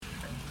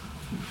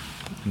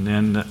And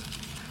then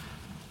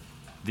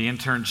the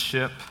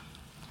internship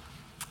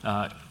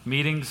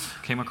meetings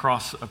came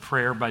across a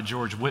prayer by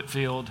George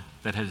Whitfield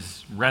that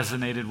has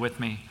resonated with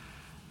me,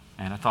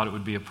 and I thought it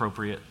would be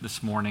appropriate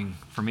this morning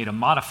for me to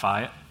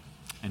modify it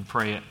and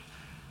pray it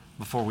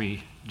before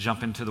we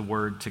jump into the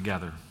Word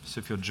together. So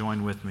if you'll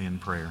join with me in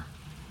prayer.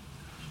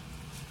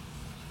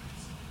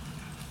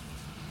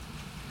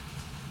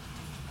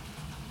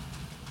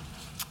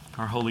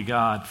 Our holy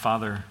God,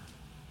 Father,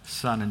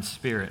 Son, and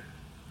Spirit,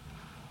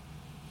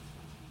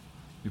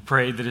 we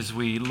pray that as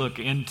we look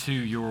into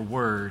your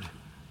Word,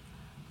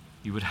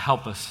 you would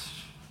help us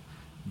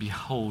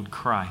behold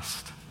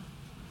Christ.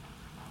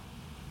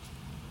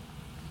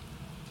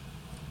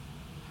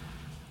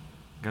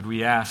 God,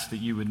 we ask that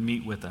you would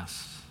meet with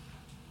us.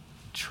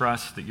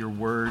 Trust that your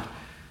Word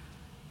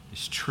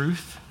is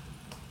truth,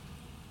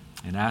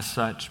 and as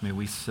such, may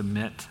we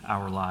submit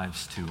our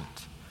lives to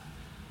it.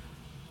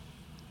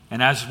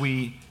 And as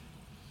we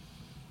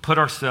put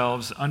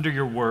ourselves under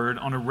your Word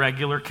on a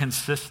regular,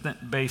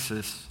 consistent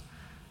basis,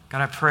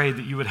 God, I pray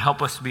that you would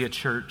help us be a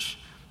church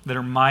that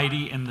are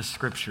mighty in the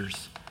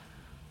Scriptures,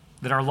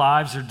 that our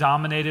lives are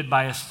dominated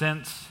by a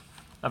sense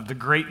of the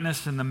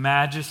greatness and the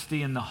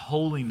majesty and the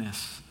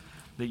holiness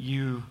that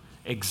you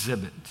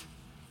exhibit,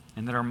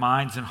 and that our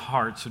minds and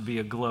hearts would be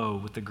aglow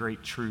with the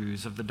great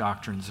truths of the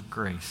doctrines of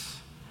grace.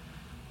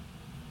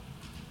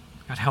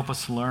 God, help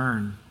us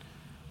learn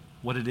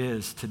what it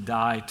is to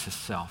die to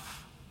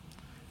self,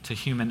 to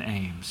human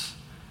aims,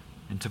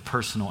 and to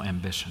personal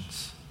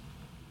ambitions.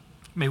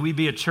 May we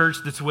be a church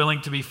that's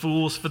willing to be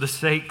fools for the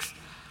sake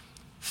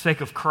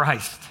of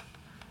Christ,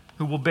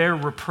 who will bear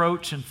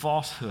reproach and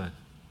falsehood,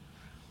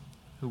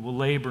 who will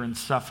labor and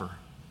suffer,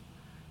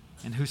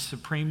 and whose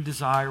supreme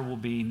desire will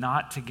be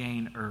not to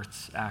gain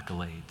earth's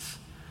accolades,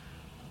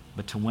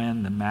 but to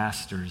win the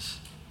Master's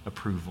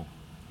approval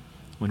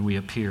when we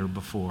appear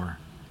before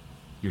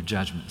your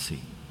judgment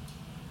seat.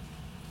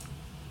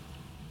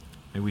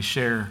 May we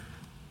share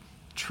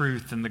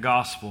truth in the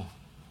gospel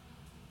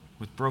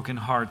with broken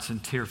hearts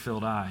and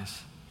tear-filled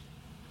eyes.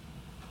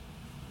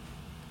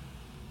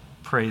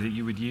 Pray that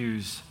you would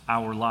use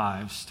our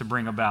lives to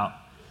bring about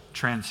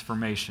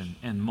transformation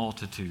in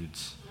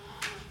multitudes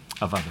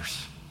of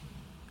others.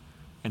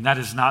 And that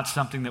is not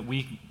something that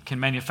we can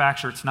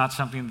manufacture. It's not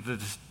something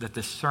that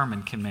this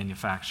sermon can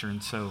manufacture.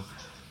 And so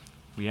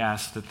we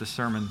ask that the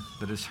sermon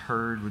that is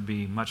heard would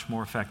be much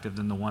more effective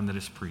than the one that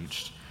is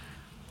preached.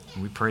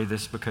 And we pray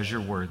this because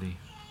you're worthy.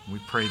 We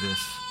pray this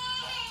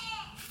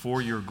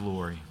for your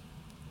glory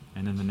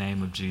and in the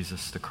name of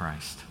Jesus the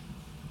Christ.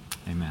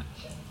 Amen.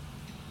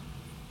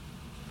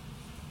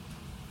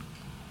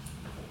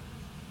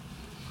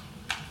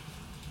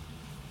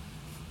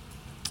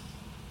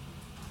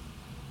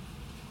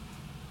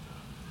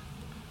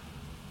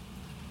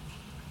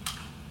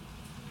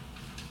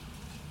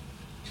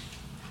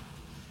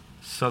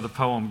 So the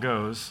poem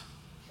goes,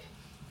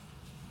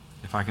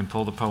 if I can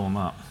pull the poem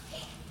up.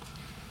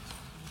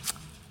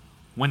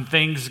 When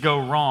things go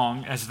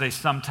wrong, as they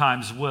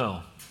sometimes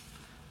will,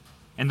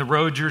 and the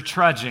road you're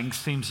trudging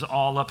seems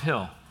all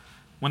uphill,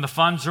 when the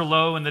funds are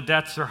low and the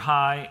debts are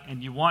high,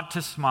 and you want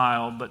to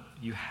smile, but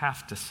you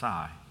have to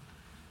sigh,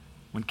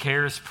 when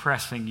care is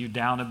pressing you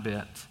down a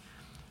bit,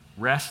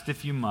 rest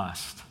if you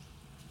must,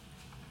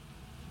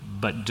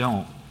 but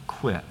don't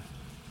quit.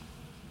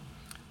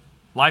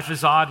 Life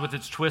is odd with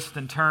its twists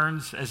and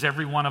turns, as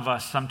every one of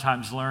us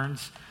sometimes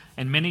learns,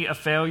 and many a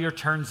failure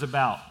turns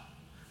about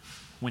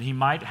when he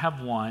might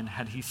have won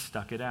had he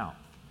stuck it out.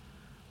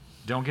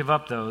 Don't give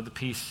up, though. The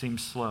pace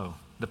seems slow.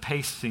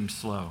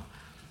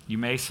 You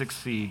may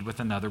succeed with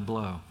another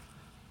blow.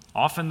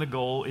 Often the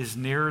goal is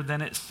nearer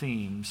than it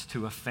seems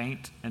to a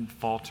faint and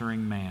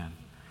faltering man.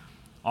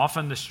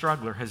 Often the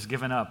struggler has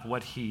given up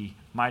what he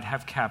might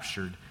have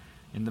captured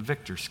in the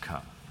victor's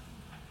cup.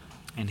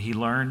 And he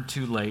learned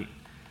too late,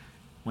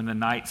 when the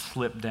night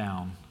slipped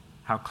down,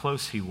 how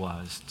close he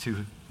was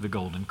to the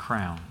golden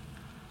crown.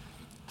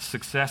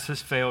 Success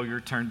is failure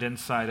turned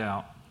inside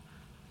out,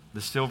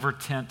 the silver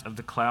tint of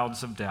the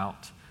clouds of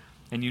doubt,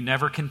 and you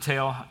never can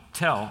tell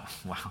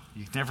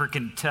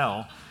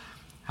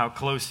how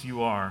close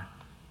you are.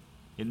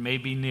 It may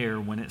be near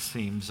when it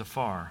seems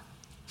afar.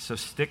 So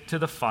stick to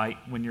the fight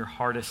when you're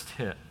hardest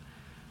hit,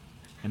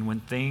 and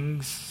when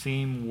things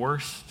seem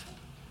worst,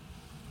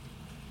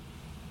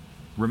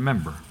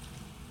 remember,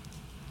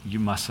 you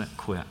mustn't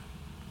quit.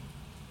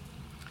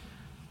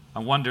 I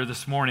wonder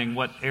this morning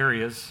what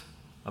areas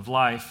of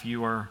life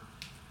you are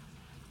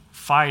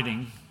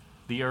fighting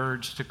the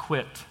urge to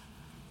quit.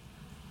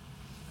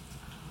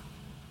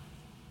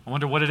 I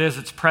wonder what it is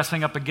that's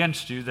pressing up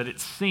against you that it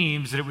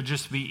seems that it would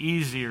just be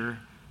easier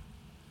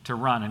to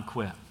run and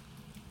quit.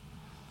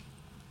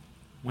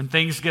 When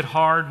things get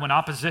hard, when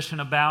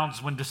opposition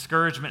abounds, when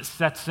discouragement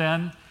sets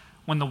in,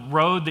 when the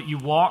road that you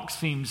walk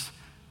seems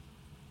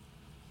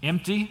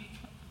empty,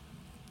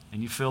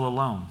 and you feel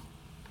alone,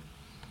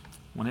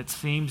 when it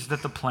seems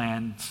that the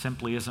plan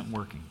simply isn't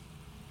working.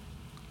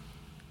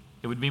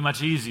 It would be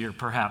much easier,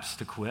 perhaps,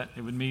 to quit.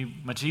 It would be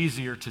much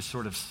easier to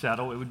sort of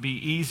settle. It would be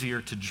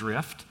easier to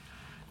drift.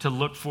 to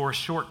look for a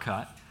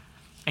shortcut.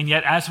 And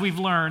yet, as we've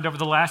learned over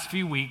the last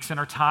few weeks in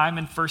our time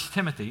in 1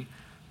 Timothy,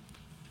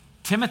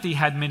 Timothy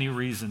had many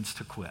reasons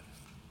to quit.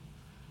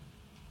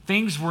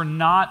 Things were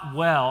not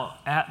well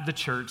at the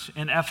church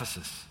in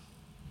Ephesus.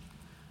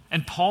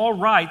 And Paul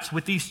writes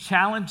with these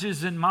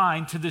challenges in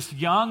mind to this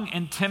young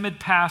and timid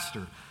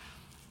pastor,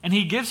 and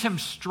he gives him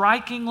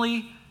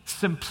strikingly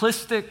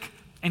simplistic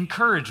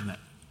encouragement.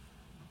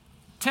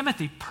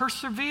 Timothy,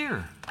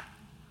 persevere.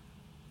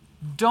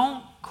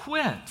 Don't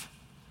quit.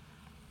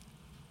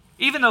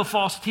 Even though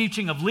false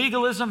teaching of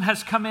legalism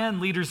has come in,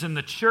 leaders in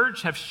the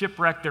church have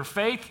shipwrecked their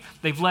faith.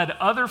 They've led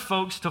other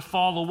folks to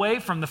fall away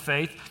from the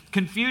faith.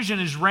 Confusion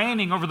is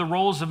reigning over the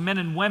roles of men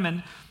and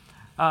women,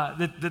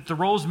 that the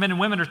roles men and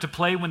women are to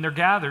play when they're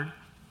gathered.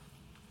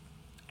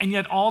 And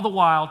yet all the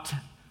while,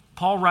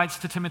 Paul writes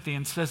to Timothy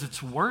and says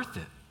it's worth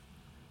it.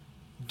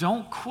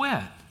 Don't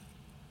quit.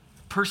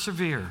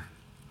 Persevere.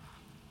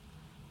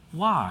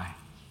 Why?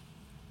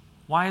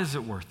 Why is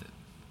it worth it?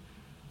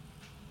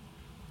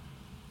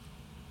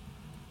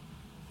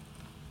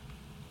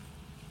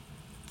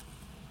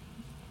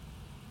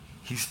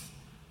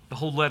 The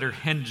whole letter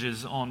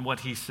hinges on what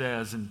he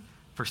says in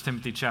 1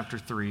 Timothy chapter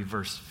 3,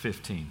 verse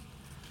 15.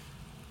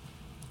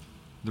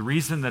 The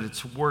reason that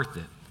it's worth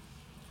it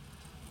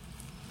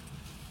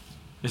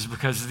is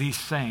because these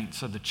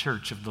saints are the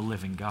church of the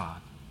living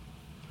God.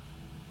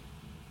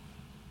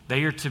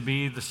 They are to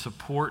be the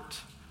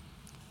support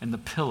and the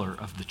pillar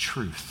of the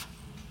truth.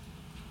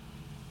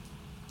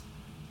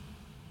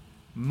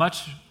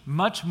 Much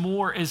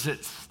more is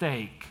at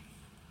stake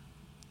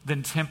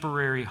than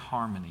temporary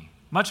harmony.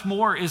 Much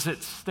more is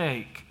at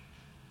stake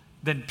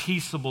than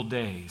peaceable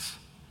days.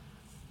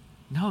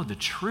 No, the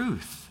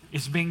truth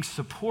is being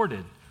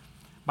supported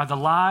by the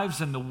lives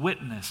and the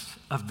witness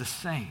of the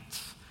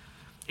saints.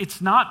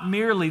 It's not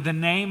merely the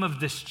name of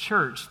this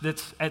church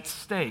that's at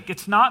stake.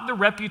 It's not the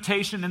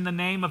reputation and the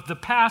name of the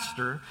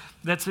pastor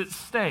that's at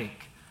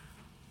stake.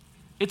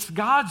 It's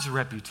God's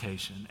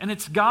reputation and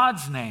it's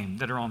God's name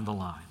that are on the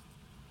line.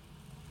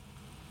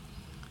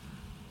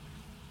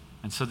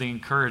 And so the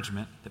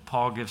encouragement that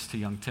Paul gives to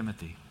young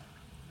Timothy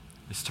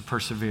is to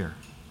persevere.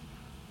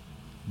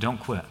 Don't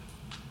quit.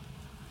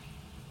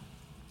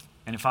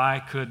 And if I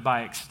could,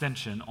 by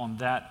extension, on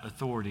that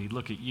authority,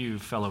 look at you,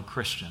 fellow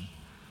Christian,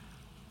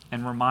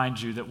 and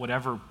remind you that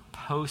whatever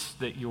post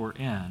that you're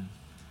in,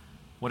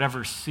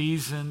 whatever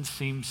season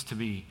seems to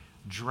be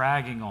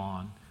dragging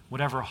on,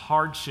 whatever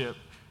hardship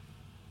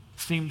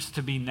seems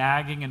to be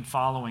nagging and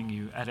following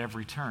you at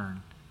every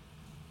turn,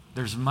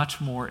 there's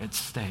much more at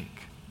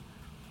stake.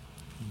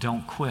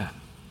 Don't quit.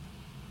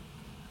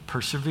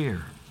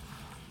 Persevere.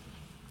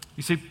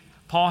 You see, what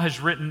Paul has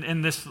written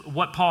in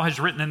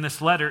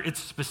this letter, it's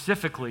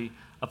specifically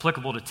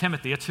applicable to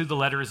Timothy. It's who the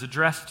letter is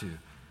addressed to.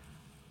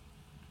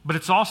 But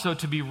it's also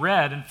to be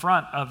read in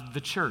front of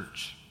the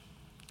church.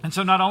 And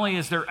so not only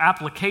is there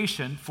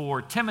application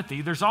for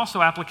Timothy, there's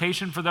also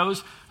application for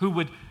those who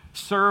would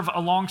serve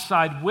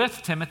alongside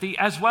with Timothy,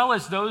 as well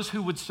as those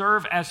who would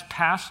serve as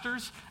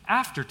pastors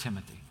after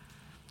Timothy.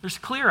 There's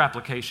clear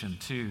application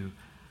to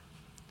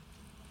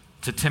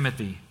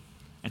Timothy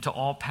and to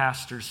all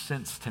pastors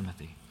since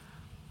Timothy.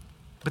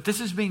 But this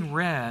is being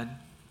read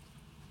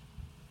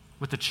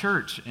with the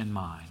church in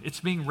mind. It's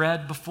being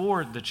read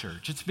before the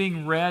church. It's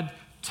being read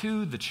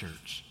to the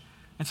church.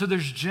 And so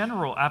there's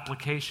general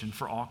application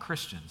for all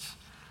Christians.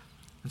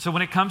 And so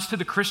when it comes to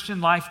the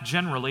Christian life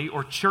generally,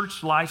 or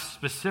church life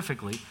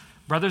specifically,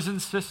 brothers and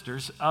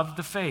sisters of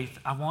the faith,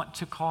 I want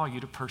to call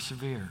you to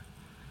persevere.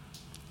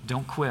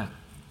 Don't quit.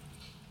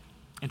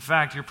 In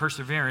fact, your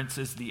perseverance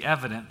is the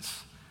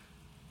evidence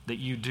that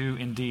you do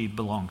indeed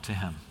belong to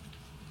Him.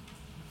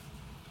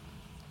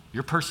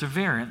 Your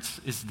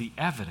perseverance is the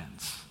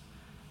evidence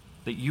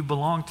that you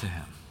belong to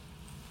Him.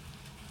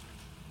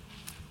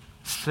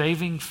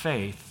 Saving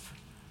faith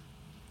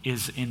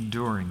is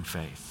enduring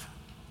faith.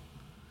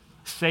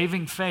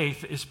 Saving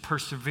faith is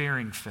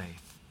persevering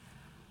faith.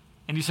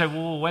 And you say,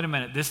 well, wait a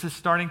minute, this is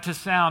starting to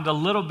sound a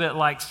little bit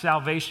like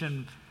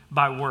salvation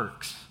by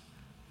works.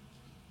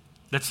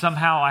 That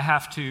somehow I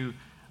have to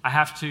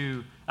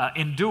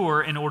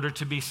endure in order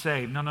to be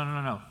saved.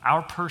 No.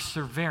 Our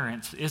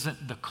perseverance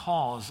isn't the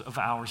cause of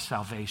our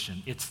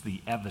salvation. It's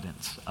the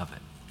evidence of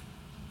it.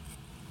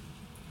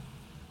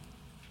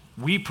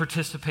 We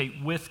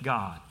participate with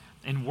God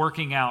in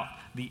working out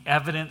the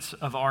evidence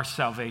of our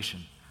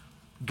salvation.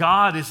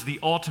 God is the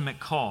ultimate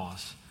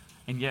cause,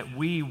 and yet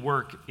we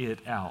work it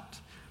out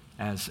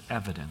as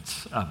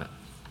evidence of it.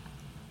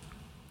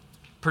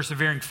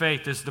 Persevering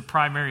faith is the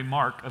primary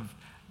mark of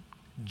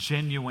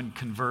genuine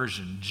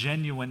conversion,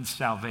 genuine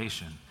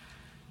salvation.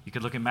 You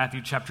could look at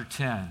Matthew chapter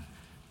 10,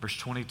 verse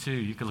 22.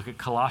 You could look at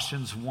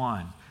Colossians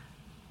 1.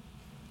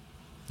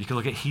 You could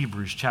look at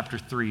Hebrews chapter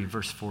 3,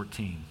 verse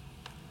 14.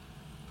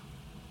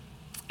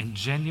 And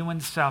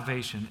genuine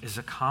salvation is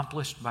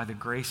accomplished by the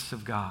grace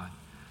of God.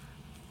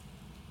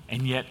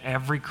 And yet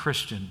every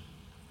Christian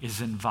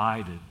is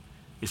invited,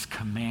 is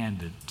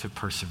commanded to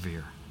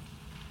persevere,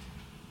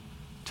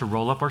 to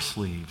roll up our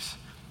sleeves,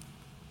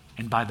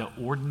 and by the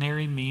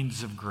ordinary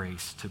means of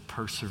grace to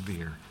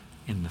persevere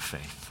in the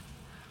faith.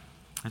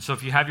 And so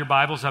if you have your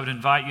Bibles, I would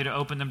invite you to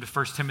open them to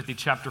 1 Timothy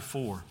chapter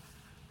 4.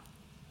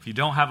 If you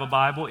don't have a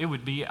Bible, it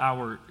would be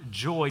our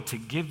joy to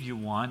give you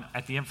one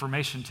at the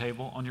information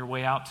table on your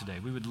way out today.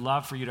 We would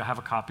love for you to have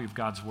a copy of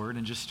God's Word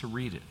and just to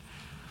read it.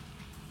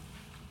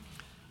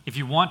 If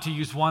you want to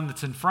use one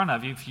that's in front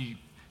of you, if you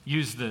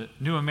use the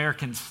New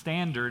American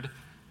Standard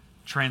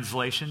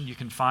translation, you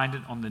can find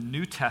it on the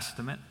New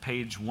Testament,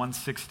 page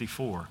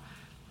 164.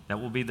 That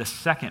will be the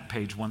second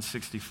page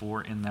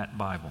 164 in that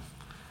Bible.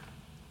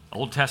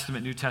 Old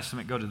Testament, New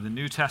Testament, go to the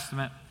New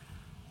Testament,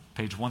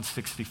 page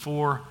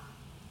 164,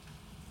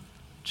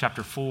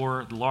 chapter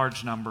 4, the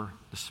large number.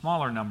 The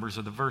smaller numbers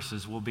of the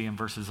verses will be in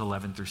verses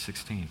 11 through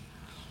 16.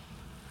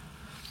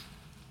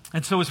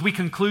 And so as we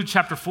conclude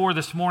chapter 4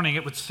 this morning,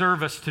 it would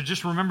serve us to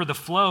just remember the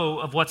flow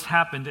of what's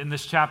happened in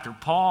this chapter.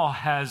 Paul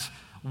has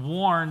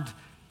warned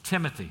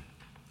Timothy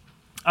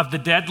of the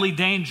deadly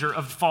danger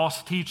of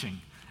false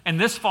teaching. And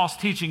this false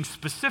teaching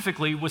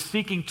specifically was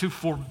seeking to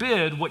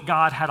forbid what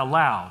God had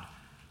allowed,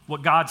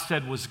 what God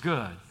said was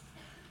good.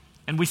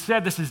 And we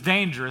said this is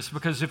dangerous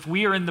because if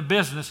we are in the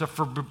business of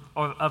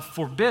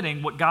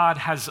forbidding what God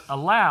has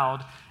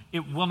allowed,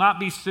 it will not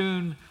be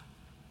soon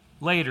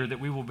later that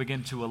we will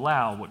begin to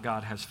allow what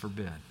God has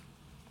forbid.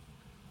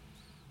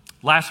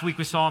 Last week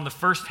we saw in the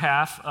first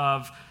half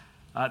of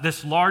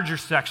this larger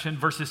section,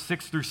 verses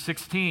 6 through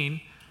 16,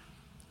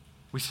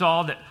 we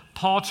saw that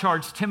Paul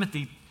charged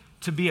Timothy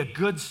to be a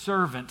good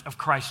servant of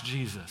Christ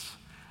Jesus.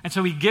 And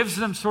so he gives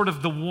them sort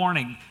of the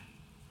warning,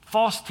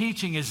 false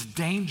teaching is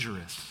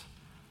dangerous.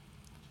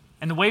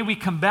 And the way we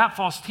combat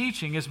false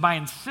teaching is by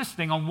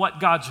insisting on what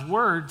God's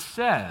Word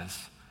says.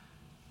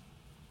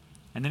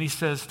 And then he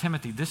says,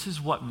 Timothy, this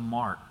is what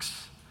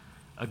marks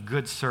a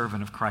good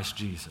servant of Christ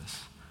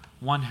Jesus.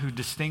 One who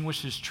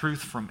distinguishes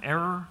truth from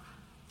error,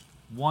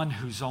 one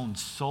whose own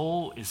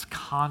soul is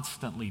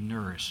constantly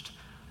nourished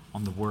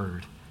on the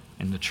Word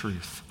and the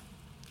truth,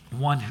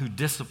 one who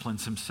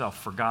disciplines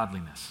himself for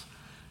godliness,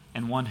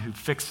 and one who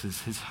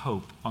fixes his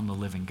hope on the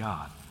living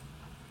God.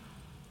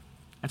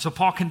 And so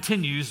Paul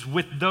continues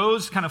with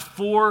those kind of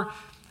four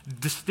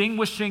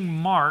distinguishing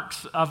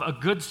marks of a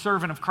good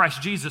servant of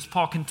Christ Jesus.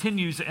 Paul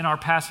continues in our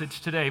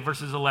passage today,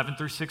 verses 11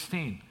 through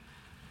 16.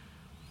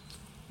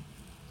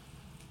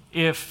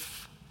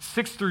 If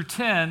 6 through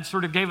 10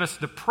 sort of gave us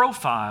the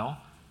profile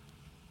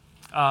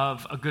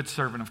of a good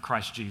servant of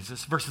Christ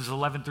Jesus, verses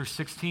 11 through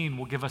 16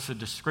 will give us a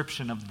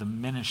description of the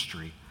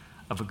ministry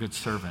of a good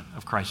servant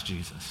of Christ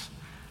Jesus.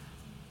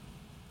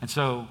 And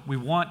so we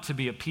want to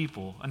be a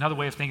people. Another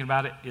way of thinking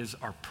about it is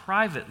our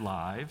private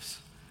lives,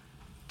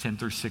 10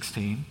 through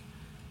 16,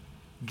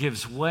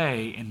 gives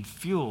way and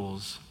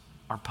fuels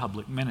our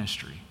public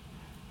ministry,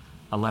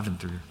 11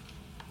 through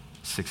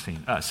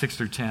 16, 6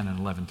 through 10 and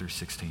 11 through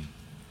 16.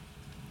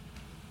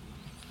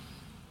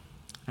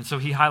 And so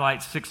he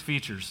highlights 6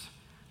 features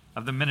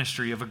of the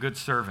ministry of a good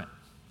servant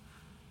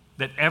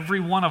that every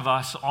one of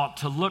us ought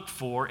to look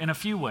for in a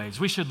few ways.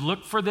 We should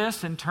look for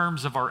this in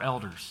terms of our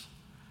elders.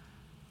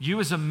 You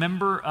as a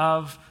member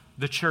of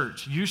the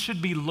church, you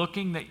should be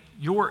looking that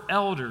your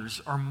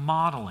elders are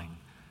modeling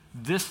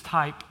this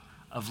type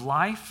of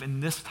life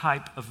and this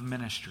type of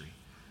ministry.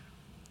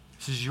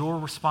 This is your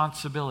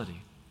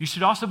responsibility. You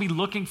should also be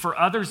looking for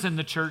others in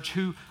the church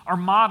who are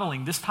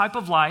modeling this type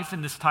of life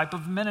and this type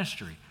of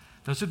ministry.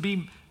 Those would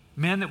be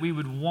men that we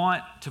would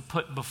want to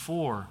put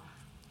before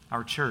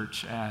our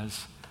church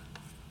as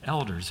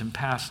elders and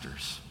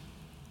pastors.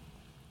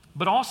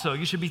 But also,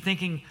 you should be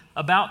thinking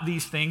about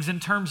these things in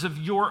terms of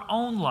your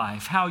own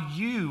life, how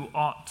you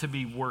ought to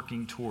be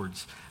working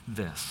towards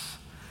this.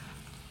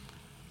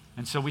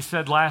 And so we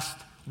said last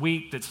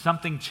week that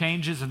something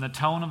changes in the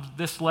tone of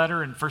this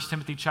letter in 1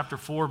 Timothy chapter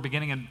 4,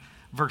 beginning in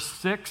verse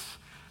 6.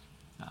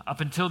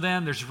 Up until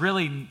then, there's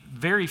really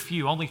very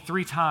few, only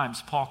 3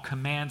 times Paul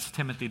commands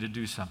Timothy to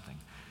do something.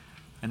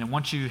 And then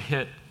once you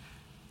hit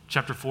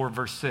chapter 4,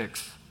 verse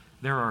 6,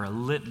 there are a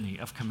litany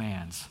of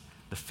commands.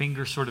 The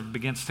finger sort of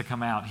begins to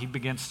come out. He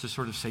begins to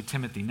sort of say,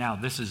 Timothy, now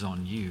this is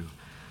on you.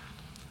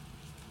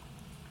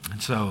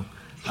 And so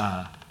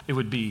it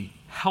would be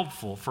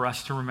helpful for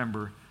us to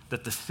remember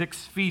that the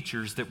 6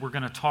 features that we're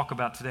going to talk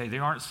about today, they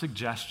aren't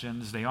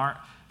suggestions, they aren't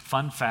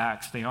fun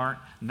facts, they aren't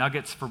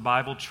nuggets for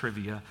Bible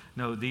trivia.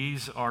 No,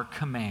 these are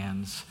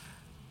commands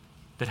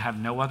that have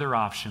no other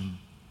option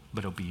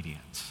but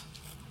obedience.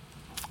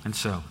 And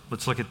so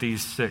let's look at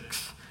these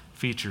 6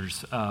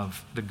 features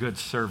of the good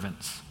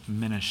servant's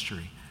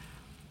ministry.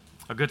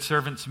 A good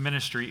servant's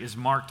ministry is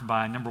marked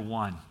by, number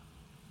 1,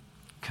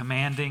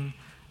 commanding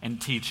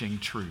and teaching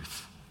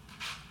truth.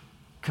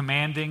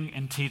 Commanding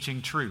and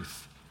teaching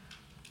truth.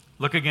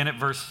 Look again at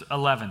verse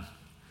 11.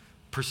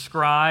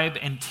 Prescribe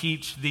and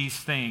teach these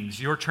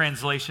things. Your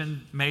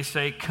translation may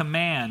say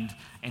command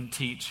and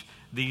teach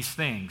these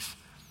things.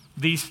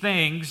 These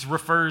things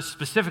refers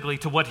specifically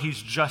to what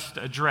he's just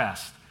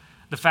addressed.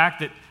 The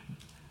fact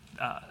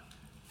that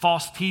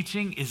false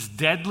teaching is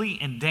deadly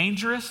and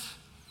dangerous,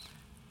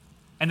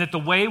 and that the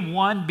way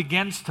one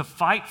begins to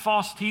fight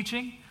false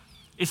teaching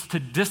is to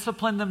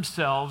discipline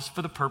themselves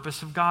for the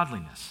purpose of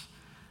godliness.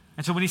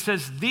 And so when he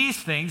says these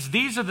things,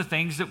 these are the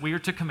things that we are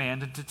to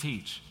command and to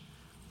teach.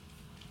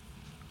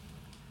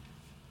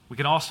 We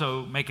can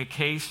also make a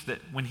case that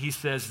when he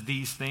says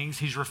these things,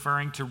 he's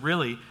referring to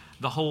really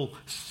the whole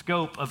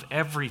scope of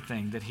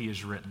everything that he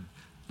has written,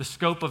 the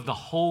scope of the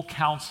whole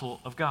counsel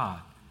of God.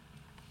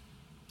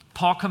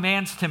 Paul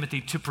commands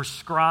Timothy to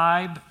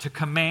prescribe, to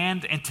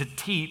command, and to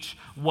teach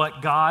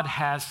what God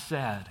has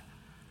said.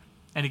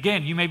 And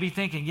again, you may be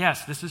thinking,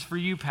 yes, this is for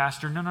you,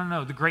 Pastor.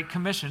 No. The Great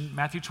Commission,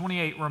 Matthew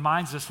 28,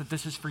 reminds us that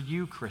this is for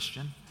you,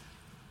 Christian.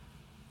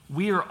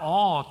 We are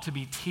all to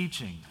be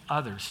teaching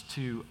others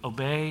to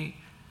obey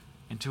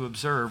and to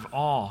observe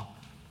all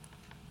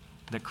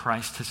that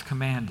Christ has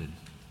commanded.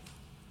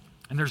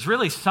 And there's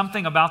really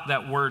something about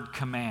that word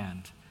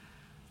command.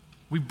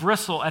 We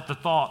bristle at the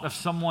thought of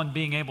someone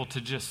being able to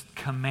just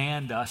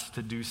command us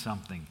to do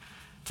something,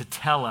 to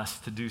tell us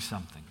to do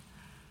something.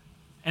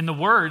 And the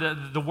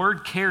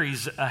word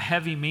carries a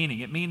heavy meaning.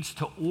 It means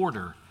to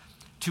order,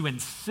 to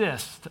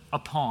insist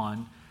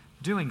upon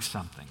doing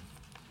something.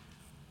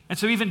 And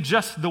so even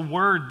just the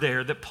word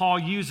there that Paul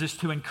uses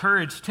to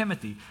encourage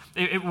Timothy,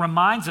 it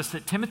reminds us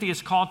that Timothy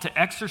is called to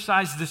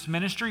exercise this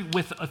ministry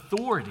with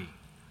authority.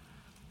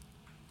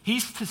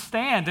 He's to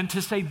stand and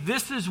to say,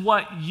 this is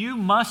what you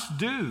must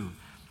do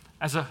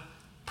as a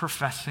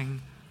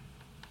professing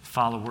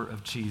follower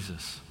of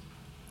Jesus.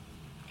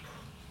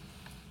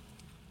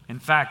 In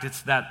fact,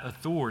 it's that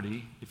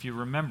authority, if you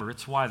remember,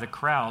 it's why the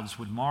crowds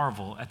would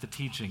marvel at the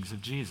teachings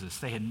of Jesus.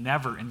 They had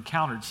never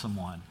encountered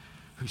someone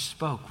who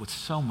spoke with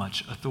so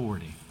much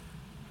authority.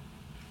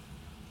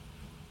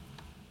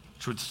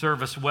 Which would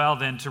serve us well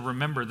then to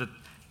remember that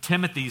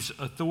Timothy's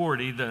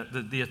authority,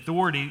 the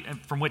authority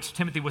from which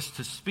Timothy was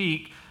to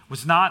speak,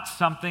 was not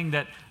something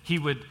that he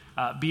would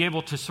be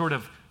able to sort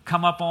of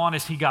come up on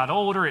as he got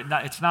older.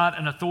 It's not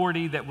an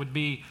authority that would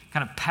be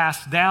kind of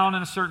passed down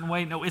in a certain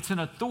way. No, it's an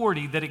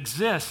authority that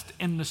exists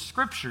in the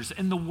Scriptures,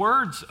 in the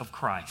words of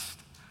Christ,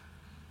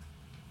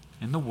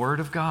 in the Word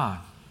of God.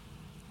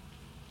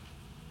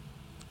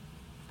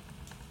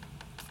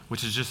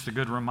 Which is just a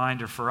good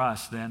reminder for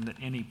us then that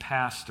any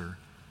pastor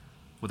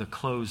with a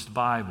closed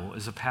Bible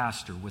is a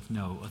pastor with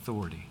no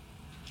authority.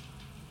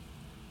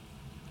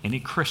 Any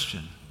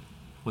Christian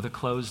with a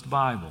closed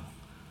Bible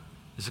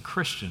is a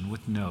Christian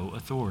with no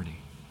authority.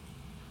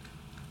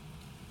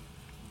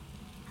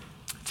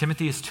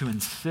 Timothy is to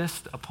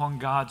insist upon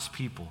God's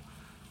people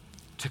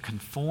to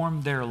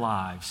conform their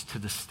lives to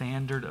the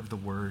standard of the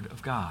Word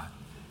of God.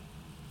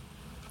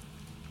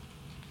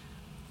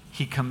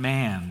 He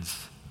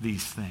commands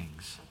these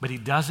things, but he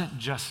doesn't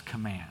just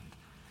command.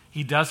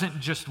 He doesn't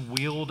just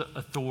wield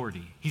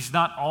authority. He's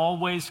not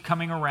always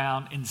coming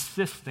around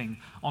insisting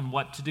on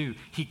what to do.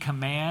 He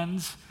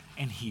commands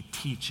and he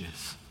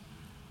teaches.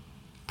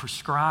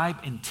 Prescribe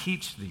and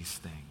teach these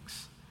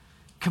things.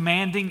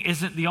 Commanding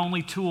isn't the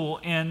only tool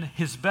in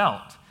his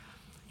belt.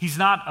 He's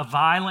not a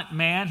violent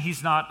man.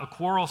 He's not a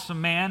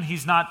quarrelsome man.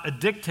 He's not a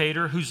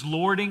dictator who's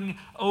lording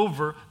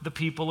over the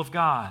people of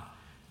God.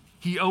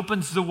 He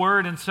opens the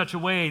word in such a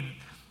way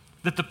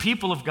that the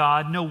people of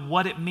God know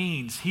what it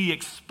means. He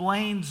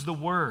explains the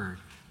word.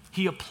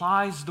 He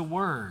applies the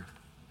word.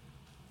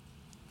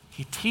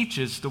 He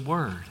teaches the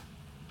word.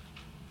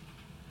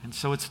 And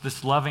so it's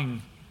this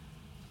loving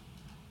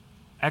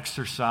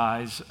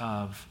exercise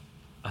of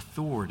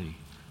authority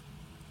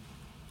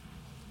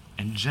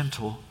and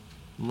gentle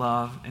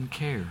love and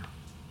care.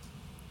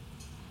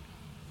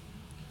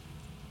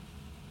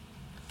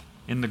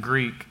 In the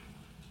Greek,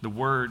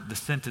 the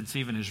sentence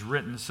even is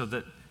written so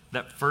that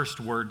that first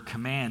word,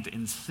 command,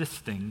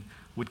 insisting,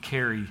 would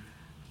carry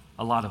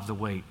a lot of the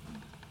weight.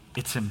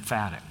 It's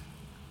emphatic.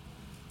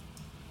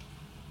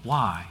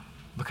 Why?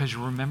 Because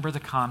you remember the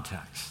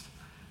context.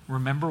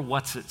 Remember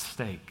what's at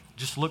stake.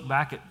 Just look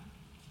back at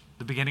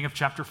the beginning of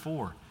chapter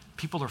 4.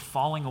 People are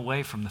falling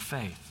away from the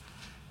faith.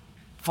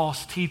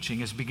 False teaching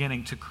is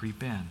beginning to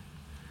creep in.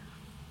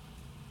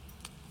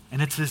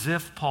 And it's as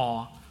if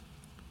Paul,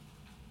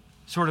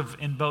 sort of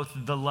in both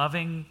the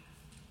loving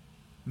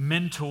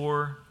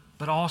mentor,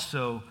 but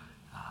also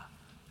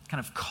kind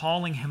of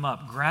calling him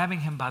up,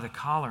 grabbing him by the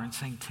collar and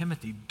saying,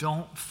 Timothy,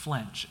 don't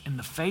flinch in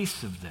the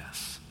face of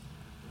this.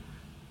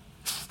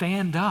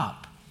 Stand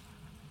up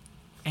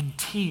and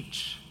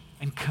teach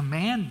and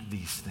command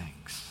these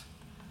things.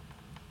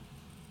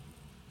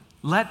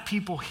 Let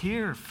people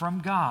hear from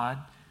God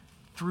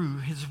through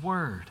his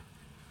word.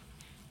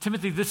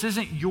 Timothy, this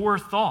isn't your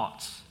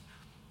thoughts.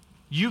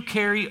 You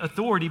carry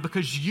authority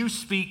because you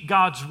speak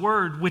God's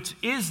word, which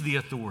is the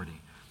authority.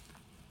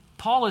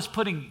 Paul is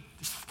putting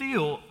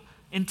steel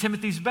in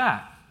Timothy's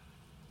back.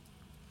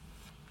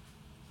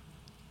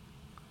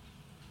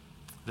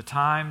 The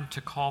time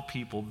to call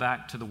people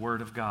back to the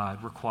Word of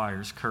God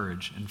requires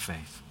courage and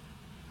faith.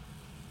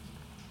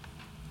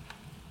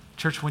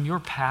 Church, when your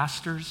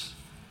pastors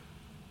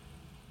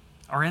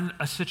are in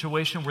a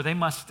situation where they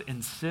must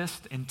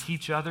insist and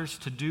teach others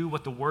to do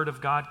what the Word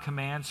of God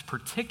commands,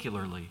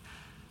 particularly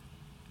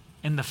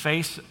in the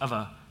face of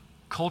a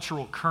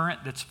cultural current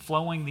that's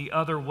flowing the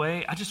other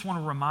way, I just want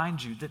to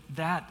remind you that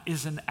that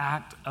is an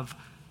act of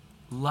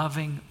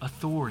loving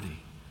authority.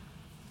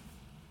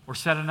 Or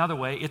said another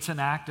way, it's an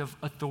act of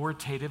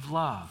authoritative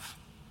love.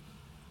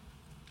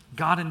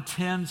 God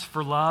intends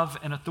for love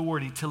and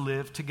authority to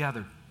live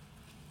together.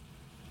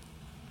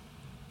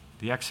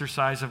 The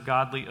exercise of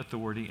godly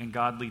authority and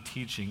godly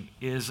teaching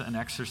is an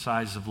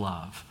exercise of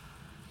love,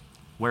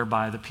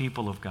 whereby the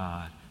people of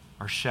God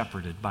are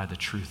shepherded by the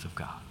truth of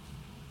God.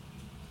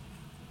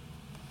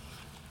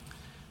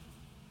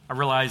 I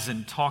realize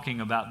in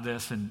talking about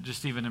this, and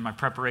just even in my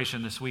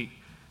preparation this week,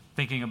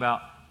 thinking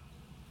about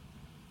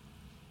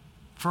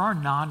for our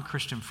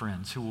non-Christian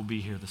friends who will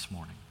be here this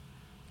morning.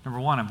 Number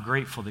one, I'm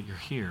grateful that you're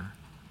here.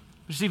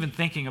 Just even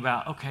thinking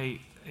about, okay,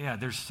 yeah,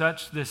 there's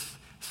such this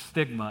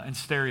stigma and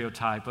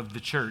stereotype of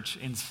the church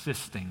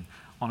insisting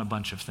on a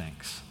bunch of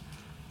things.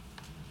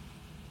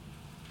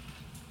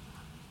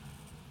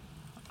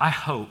 I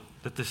hope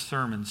that this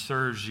sermon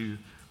serves you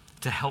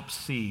to help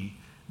see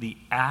the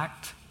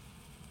act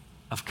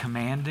of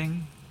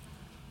commanding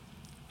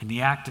and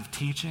the act of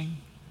teaching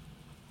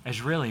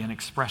as really an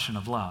expression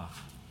of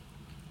love,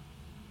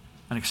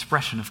 an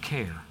expression of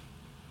care.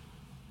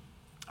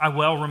 I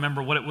well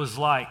remember what it was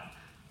like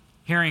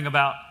hearing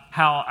about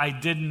how I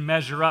didn't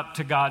measure up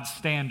to God's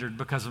standard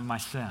because of my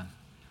sin.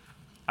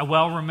 I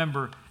well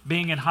remember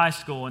being in high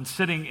school and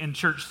sitting in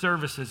church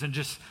services and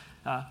just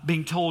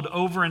being told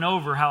over and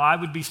over how I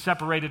would be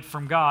separated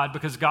from God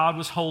because God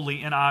was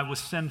holy and I was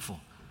sinful.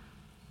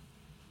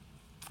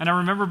 And I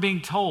remember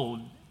being told,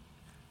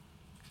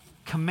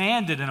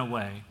 commanded in a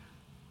way,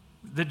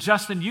 that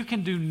Justin, you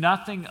can do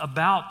nothing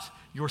about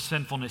your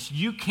sinfulness.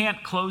 You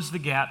can't close the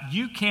gap.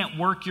 You can't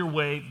work your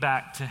way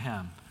back to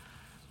Him.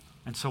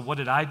 And so what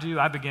did I do?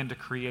 I began to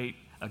create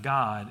a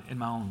God in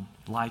my own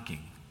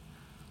liking.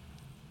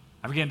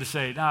 I began to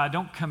say, no,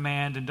 don't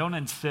command and don't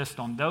insist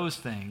on those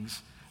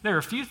things. There are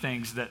a few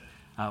things that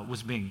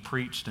was being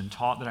preached and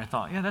taught that I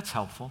thought, yeah, that's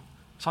helpful.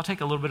 So I'll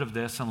take a little bit of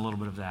this and a little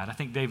bit of that. I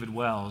think David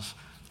Wells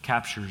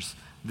captures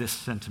this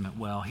sentiment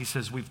well. He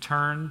says, we've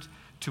turned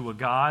to a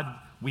God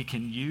we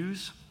can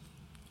use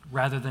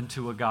rather than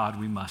to a God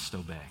we must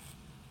obey.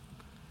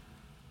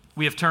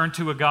 We have turned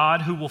to a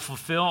God who will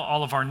fulfill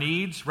all of our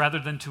needs rather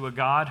than to a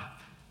God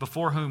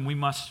before whom we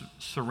must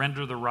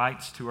surrender the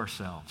rights to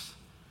ourselves.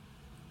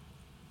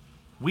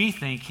 We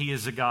think He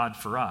is a God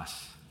for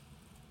us,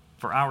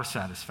 for our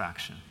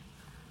satisfaction.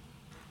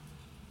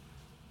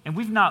 And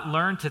we've not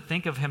learned to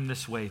think of Him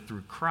this way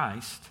through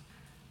Christ.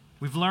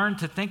 We've learned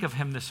to think of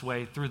Him this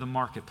way through the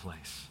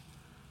marketplace.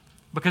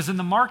 Because in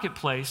the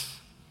marketplace,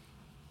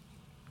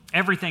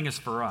 everything is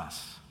for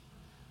us.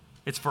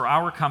 It's for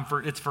our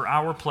comfort, it's for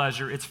our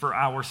pleasure, it's for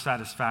our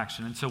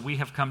satisfaction. And so we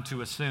have come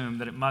to assume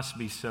that it must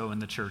be so in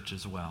the church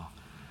as well.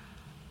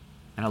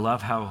 And I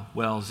love how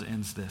Wells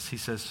ends this. He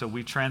says, so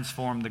we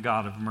transform the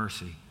God of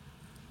mercy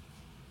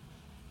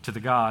to the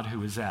God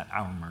who is at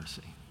our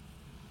mercy.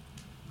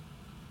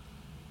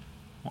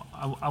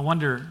 Well, I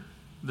wonder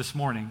this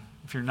morning,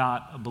 if you're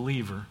not a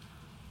believer,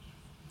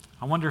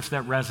 I wonder if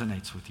that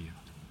resonates with you.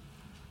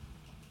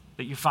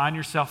 That you find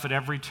yourself at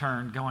every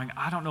turn going,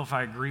 I don't know if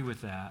I agree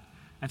with that,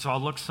 and so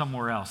I'll look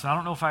somewhere else. And I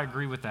don't know if I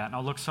agree with that, and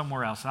I'll look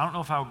somewhere else. And I don't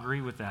know if I'll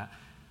agree with that.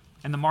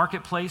 And the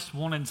marketplace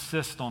won't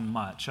insist on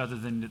much other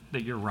than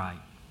that you're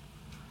right.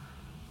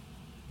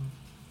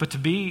 But to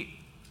be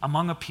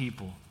among a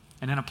people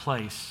and in a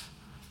place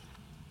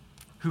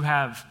who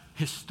have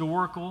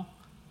historical,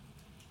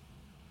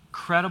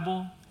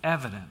 credible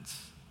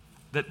evidence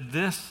that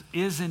this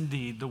is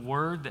indeed the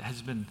word that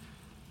has been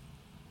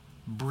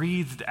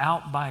breathed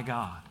out by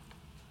God.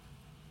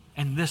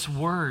 And this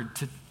word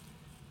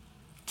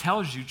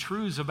tells you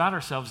truths about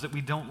ourselves that we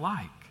don't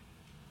like.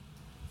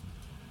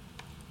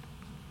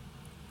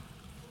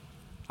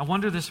 I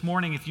wonder this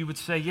morning if you would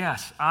say,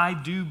 yes, I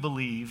do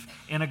believe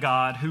in a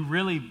God who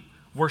really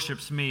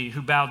worships me,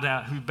 who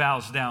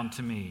bows down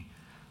to me.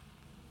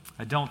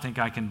 I don't think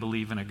I can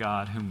believe in a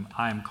God whom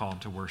I am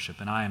called to worship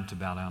and I am to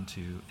bow down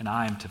to and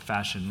I am to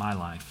fashion my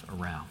life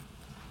around.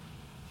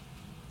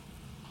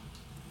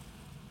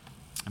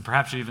 And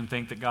perhaps you even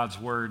think that God's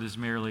word is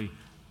merely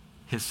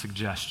His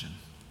suggestion,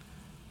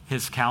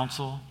 His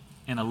counsel,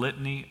 and a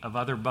litany of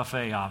other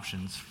buffet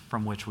options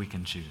from which we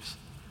can choose.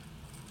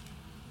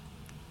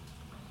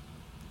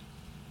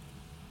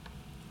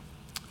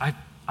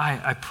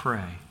 I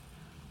pray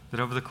that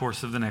over the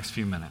course of the next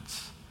few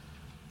minutes,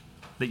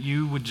 that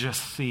you would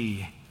just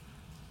see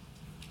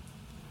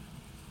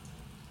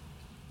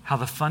how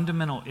the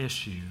fundamental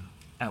issue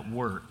at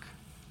work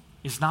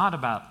is not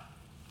about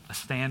a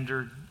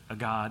standard, a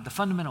God. The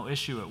fundamental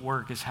issue at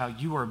work is how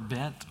you are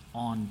bent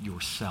on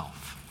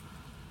yourself.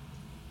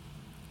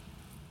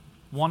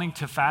 Wanting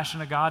to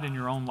fashion a God in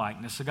your own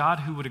likeness, a God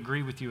who would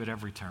agree with you at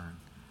every turn,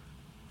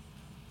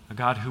 a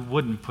God who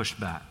wouldn't push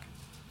back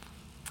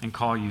and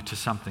call you to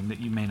something that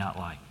you may not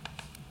like.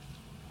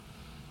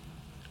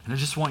 And I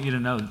just want you to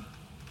know,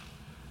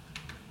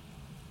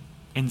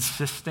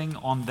 insisting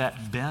on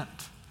that bent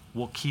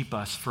will keep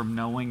us from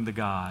knowing the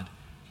God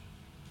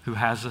who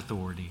has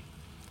authority,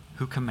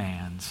 who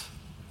commands,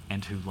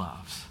 and who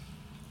loves.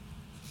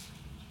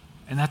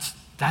 And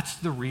that's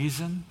the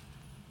reason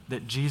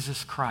that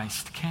Jesus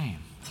Christ came.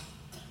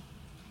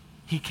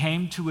 He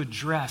came to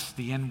address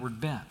the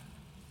inward bent.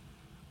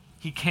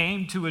 He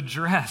came to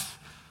address,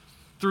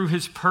 through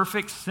his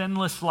perfect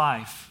sinless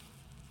life,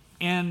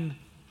 in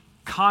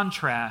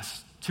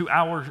contrast to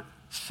our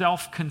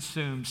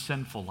self-consumed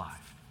sinful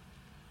life.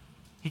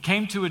 He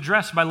came to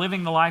address by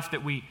living the life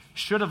that we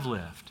should have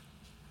lived.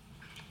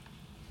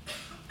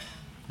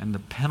 And the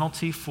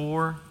penalty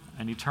for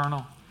an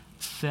eternal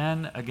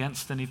sin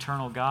against an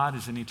eternal God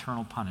is an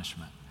eternal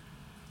punishment.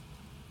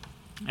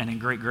 And in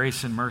great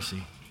grace and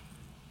mercy,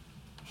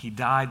 he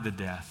died the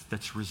death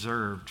that's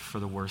reserved for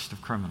the worst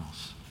of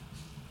criminals,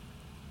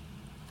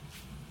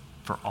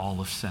 for all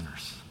of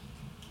sinners.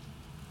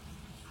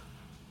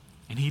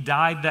 And he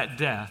died that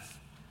death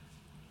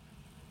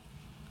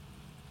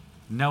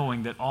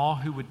knowing that all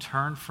who would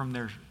turn from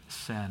their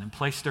sin and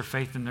place their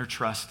faith and their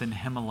trust in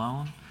him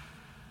alone,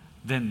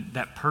 then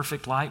that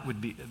perfect life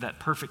would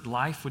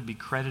be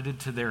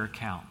credited to their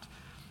account.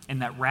 And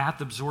that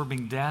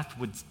wrath-absorbing death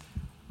would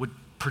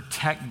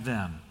protect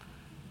them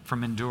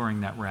from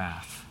enduring that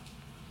wrath.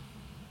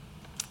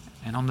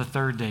 And on the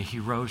third day, he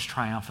rose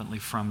triumphantly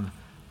from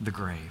the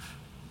grave,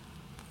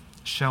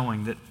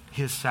 showing that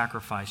his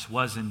sacrifice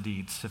was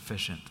indeed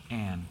sufficient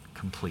and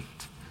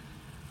complete.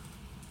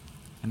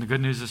 And the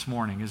good news this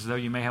morning is, though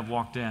you may have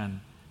walked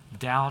in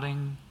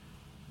doubting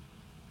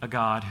a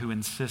God who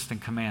insists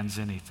and commands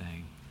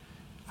anything,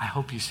 I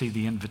hope you see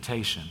the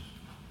invitation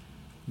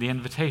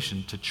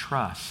to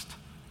trust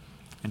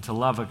and to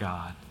love a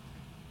God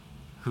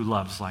who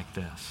loves like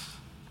this.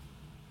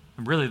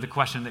 And really the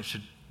question that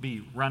should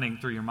be running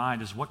through your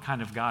mind is, what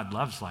kind of God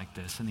loves like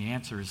this? And the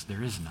answer is,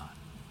 there is none.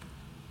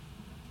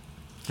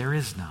 There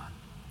is none.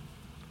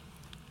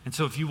 And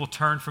so if you will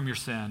turn from your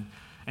sin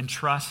and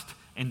trust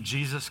in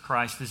Jesus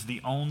Christ is the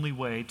only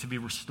way to be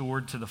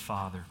restored to the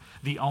Father,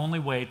 the only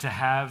way to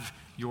have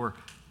your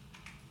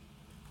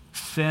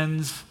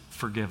sins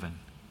forgiven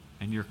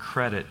and your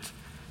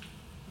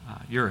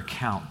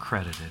account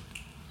credited,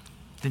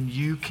 then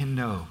you can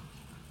know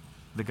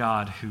the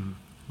God who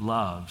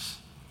loves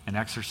and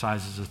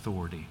exercises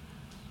authority.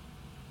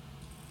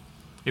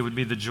 It would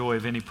be the joy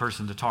of any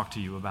person to talk to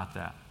you about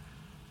that.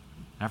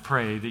 And I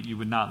pray that you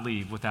would not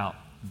leave without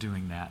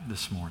doing that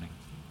this morning.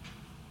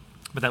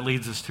 But that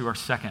leads us to our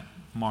second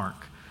mark.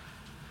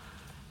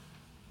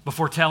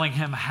 Before telling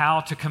him how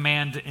to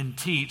command and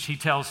teach, he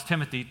tells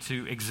Timothy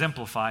to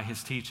exemplify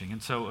his teaching.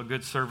 And so a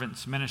good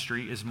servant's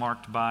ministry is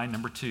marked by,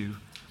 number 2,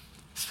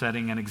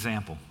 setting an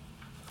example.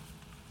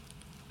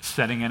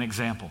 Setting an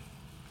example.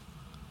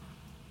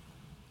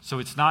 So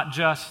it's not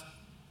just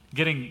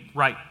getting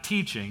right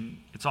teaching,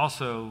 it's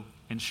also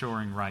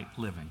ensuring right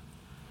living.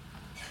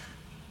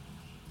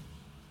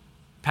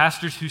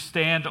 Pastors who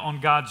stand on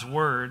God's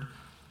word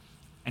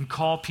and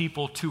call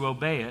people to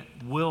obey it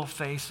will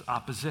face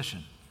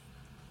opposition.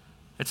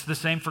 It's the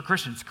same for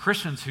Christians.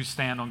 Christians who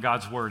stand on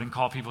God's word and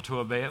call people to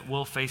obey it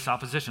will face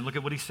opposition. Look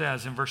at what he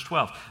says in verse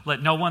 12.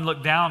 Let no one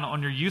look down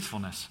on your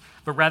youthfulness,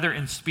 but rather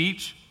in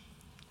speech,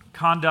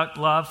 conduct,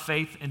 love,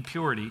 faith, and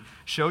purity,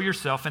 show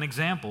yourself an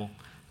example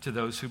to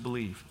those who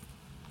believe.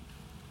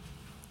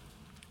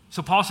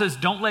 So Paul says,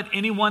 don't let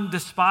anyone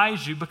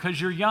despise you because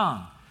you're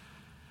young.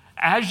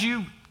 As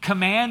you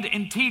command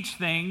and teach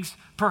things,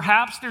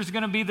 perhaps there's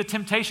going to be the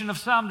temptation of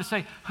some to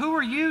say, who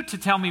are you to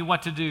tell me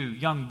what to do,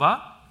 young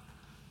buck?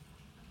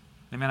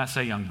 They may not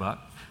say young buck.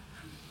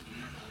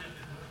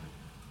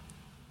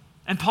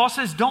 And Paul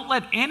says, don't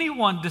let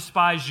anyone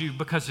despise you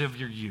because of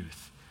your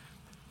youth.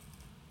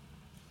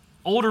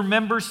 Older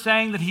members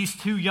saying that he's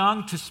too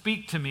young to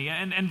speak to me.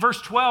 And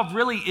verse 12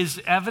 really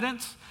is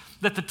evidence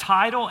that the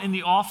title in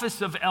the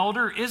office of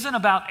elder isn't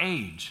about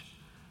age.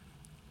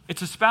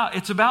 It's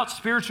about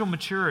spiritual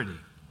maturity.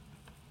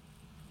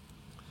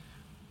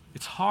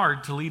 It's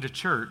hard to lead a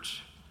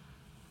church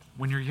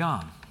when you're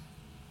young.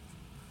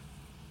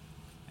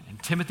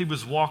 And Timothy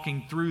was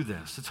walking through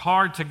this. It's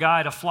hard to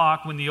guide a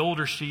flock when the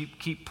older sheep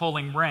keep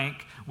pulling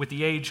rank with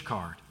the age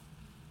card.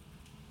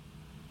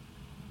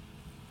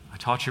 I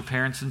taught your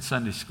parents in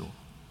Sunday school.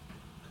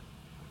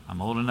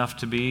 I'm old enough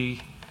to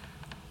be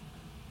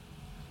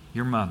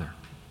your mother.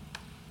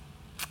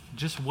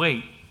 Just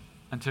wait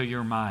until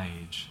you're my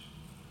age.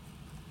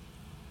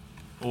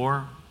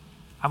 Or,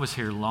 I was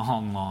here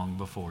long, long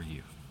before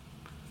you.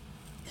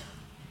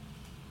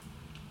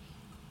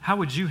 How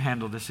would you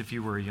handle this if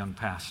you were a young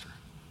pastor?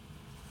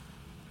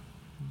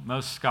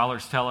 Most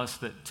scholars tell us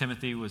that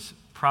Timothy was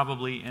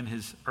probably in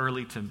his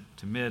early to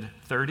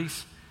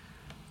mid-30s.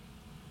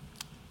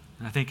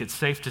 And I think it's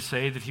safe to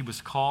say that he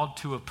was called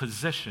to a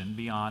position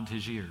beyond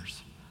his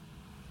years.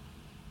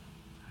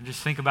 And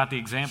just think about the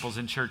examples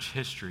in church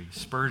history.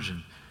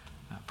 Spurgeon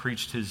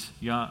preached his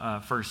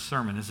first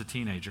sermon as a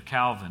teenager.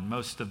 Calvin,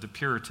 most of the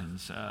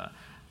Puritans,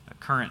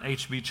 current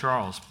H.B.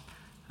 Charles,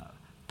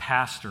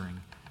 pastoring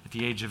at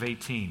the age of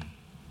 18.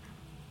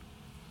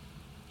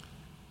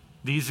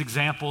 These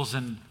examples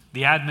and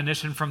The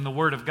admonition from the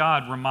Word of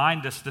God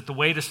remind us that the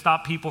way to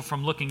stop people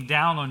from looking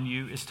down on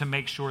you is to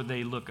make sure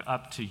they look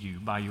up to you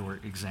by your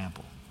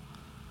example.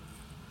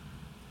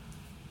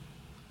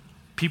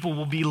 People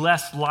will be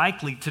less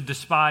likely to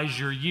despise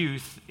your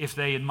youth if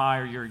they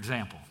admire your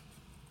example.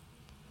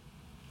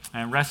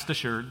 And rest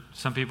assured,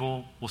 some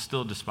people will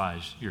still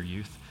despise your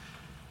youth,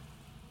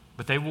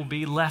 but they will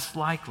be less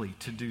likely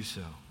to do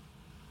so.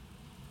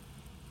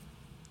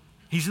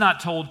 He's not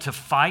told to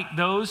fight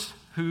those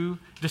who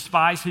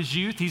despise his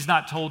youth. He's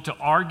not told to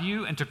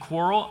argue and to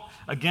quarrel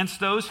against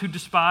those who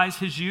despise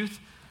his youth.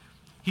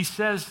 He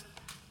says,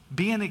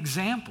 be an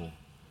example.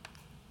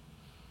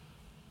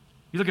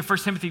 You look at 1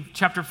 Timothy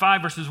chapter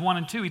 5, verses 1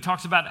 and 2, he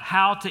talks about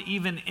how to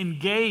even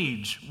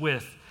engage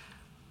with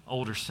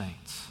older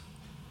saints.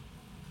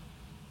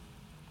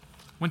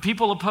 When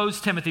people oppose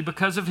Timothy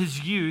because of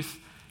his youth,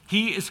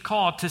 he is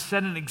called to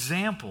set an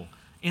example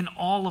in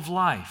all of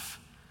life.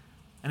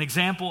 An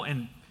example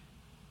in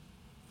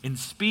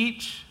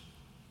speech,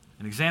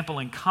 an example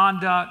in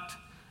conduct,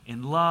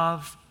 in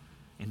love,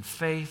 in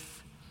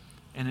faith,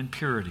 and in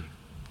purity.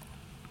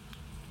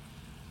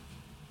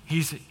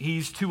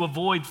 He's to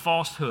avoid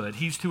falsehood.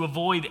 He's to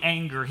avoid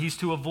anger. He's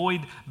to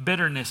avoid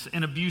bitterness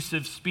and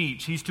abusive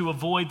speech. He's to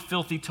avoid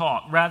filthy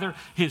talk. Rather,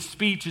 his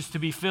speech is to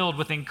be filled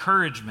with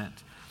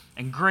encouragement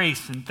and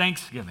grace and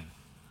thanksgiving.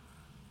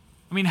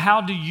 I mean, how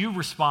do you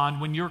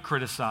respond when you're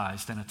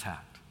criticized and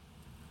attacked?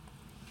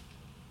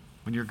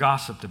 When you're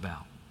gossiped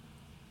about?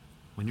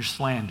 When you're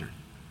slandered?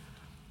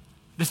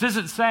 This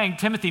isn't saying,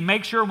 Timothy,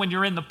 make sure when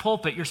you're in the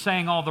pulpit you're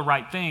saying all the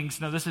right things.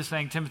 No, this is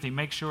saying, Timothy,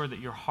 make sure that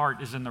your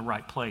heart is in the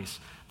right place,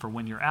 for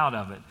when you're out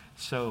of it,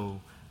 so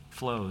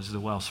flows the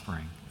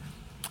wellspring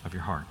of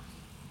your heart.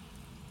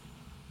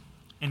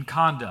 In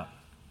conduct,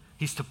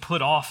 he's to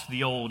put off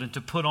the old and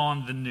to put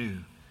on the new.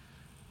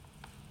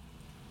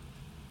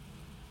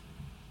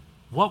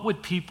 What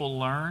would people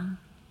learn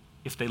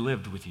if they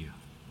lived with you?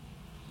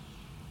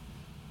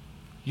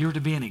 You're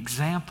to be an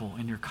example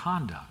in your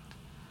conduct.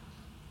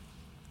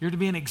 You're to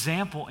be an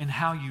example in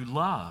how you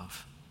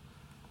love.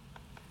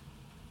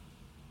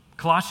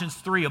 Colossians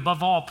 3,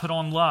 above all, put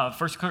on love.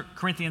 1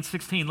 Corinthians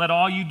 16, let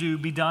all you do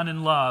be done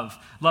in love.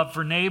 Love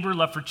for neighbor,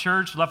 love for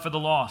church, love for the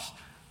lost.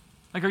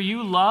 Like, are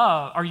you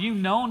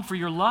known for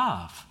your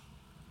love?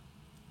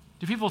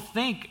 Do people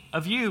think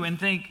of you and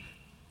think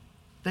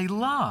they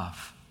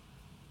love?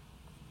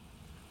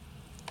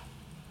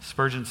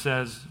 Spurgeon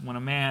says, when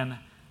a man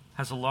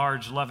has a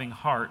large, loving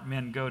heart,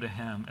 men go to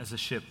him as a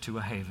ship to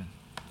a haven.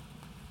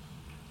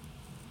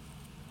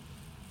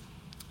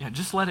 Yeah,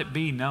 just let it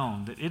be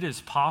known that it is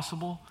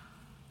possible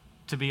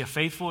to be a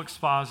faithful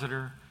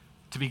expositor,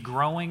 to be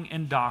growing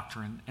in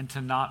doctrine, and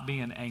to not be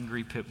an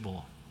angry pit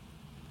bull.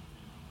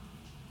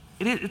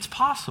 It's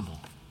possible.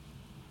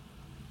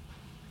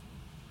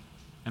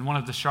 And one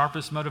of the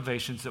sharpest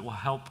motivations that will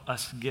help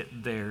us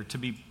get there, to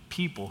be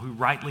people who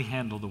rightly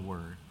handle the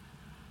word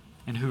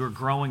and who are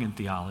growing in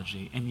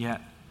theology and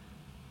yet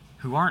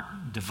who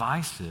aren't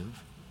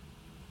divisive,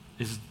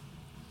 is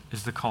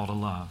the call to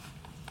love.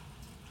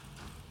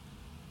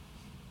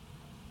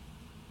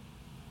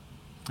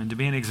 And to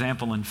be an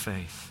example in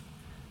faith.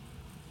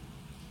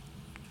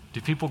 Do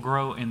people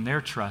grow in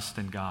their trust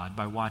in God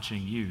by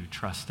watching you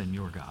trust in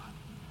your God?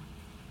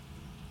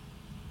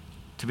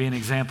 To be an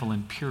example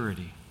in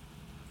purity.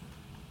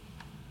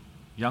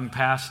 Young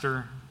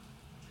pastor,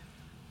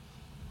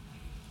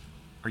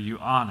 are you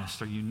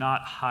honest? Are you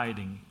not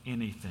hiding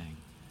anything?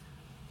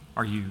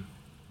 Are you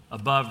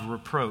above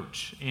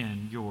reproach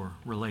in your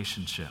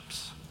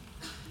relationships?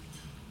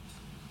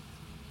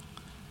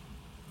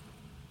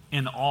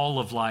 In all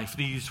of life,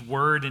 these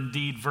word and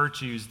deed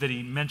virtues that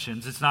he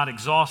mentions, it's not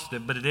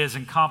exhaustive, but it is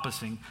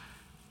encompassing.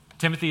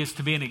 Timothy is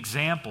to be an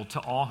example to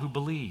all who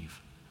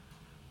believe.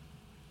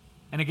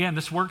 And again,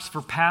 this works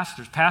for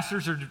pastors.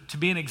 Pastors are to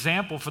be an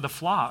example for the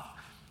flock,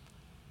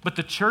 but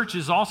the church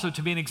is also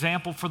to be an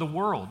example for the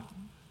world.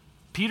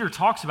 Peter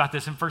talks about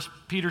this in 1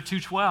 Peter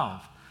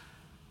 2:12.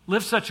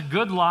 Live such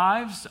good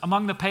lives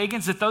among the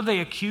pagans that though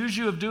they accuse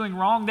you of doing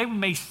wrong, they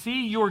may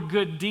see your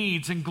good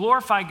deeds and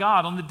glorify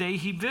God on the day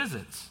he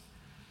visits.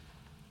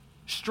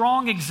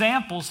 Strong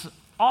examples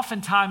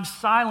oftentimes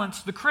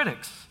silence the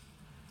critics.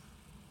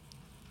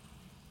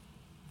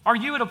 Are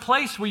you at a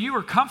place where you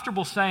are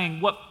comfortable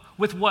saying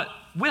with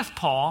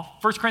Paul,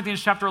 1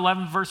 Corinthians chapter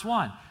 11, verse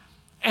 1,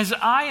 as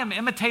I am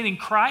imitating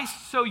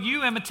Christ, so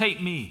you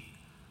imitate me?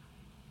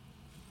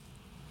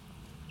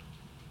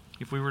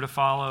 If we were to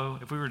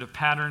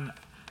pattern,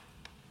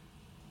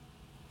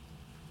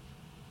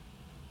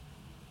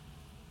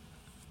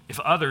 if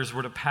others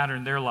were to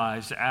pattern their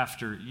lives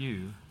after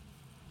you,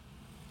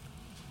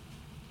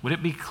 would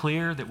it be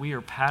clear that we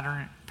are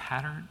patterning?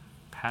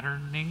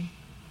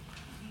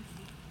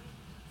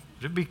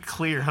 Would it be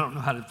clear? I don't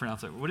know how to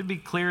pronounce it. Would it be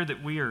clear that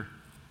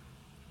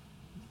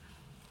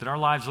that our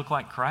lives look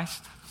like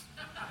Christ?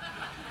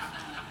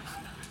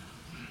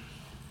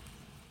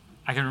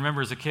 I can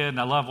remember as a kid, and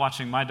I love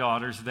watching my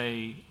daughters,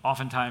 they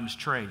oftentimes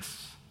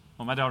trace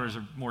Well, my daughters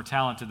are more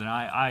talented than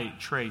I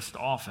traced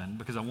often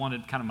because I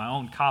wanted kind of my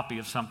own copy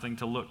of something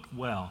to look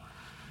well.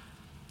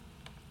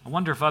 I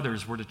wonder if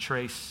others were to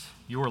trace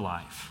your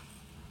life.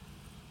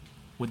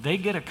 Would they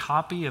get a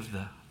copy of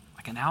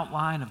an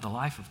outline of the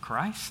life of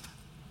Christ?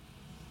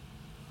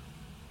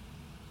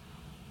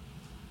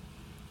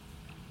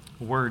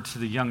 A word to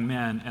the young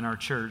men in our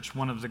church.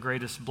 One of the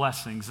greatest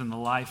blessings in the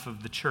life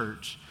of the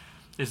church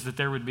is that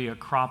there would be a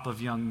crop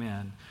of young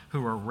men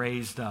who are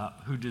raised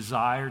up, who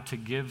desire to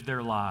give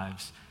their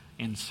lives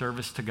in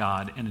service to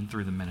God and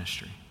through the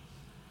ministry.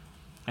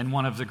 And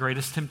one of the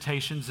greatest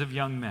temptations of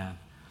young men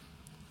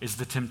is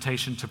the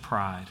temptation to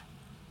pride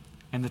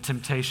and the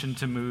temptation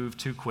to move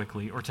too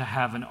quickly or to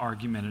have an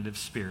argumentative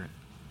spirit.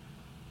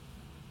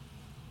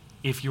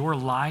 If your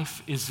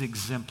life is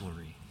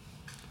exemplary,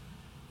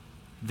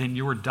 then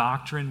your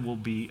doctrine will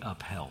be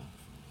upheld.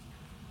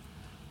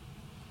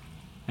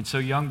 And so,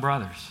 young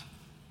brothers,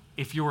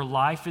 if your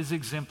life is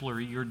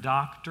exemplary, your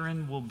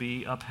doctrine will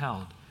be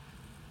upheld.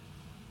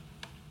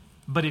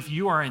 But if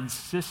you are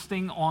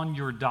insisting on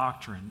your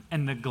doctrine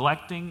and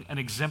neglecting an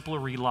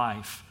exemplary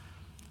life,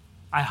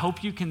 I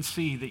hope you can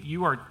see that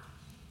you are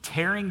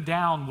tearing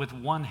down with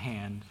one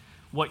hand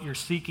what you're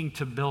seeking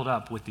to build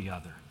up with the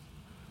other.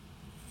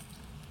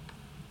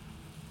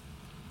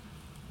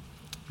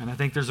 And I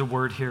think there's a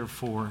word here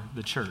for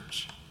the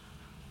church,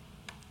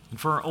 and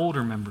for our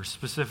older members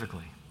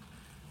specifically.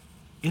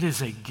 It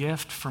is a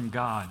gift from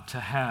God to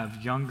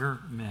have younger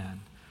men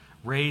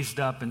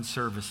raised up in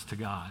service to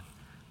God.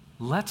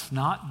 Let's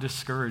not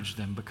discourage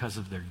them because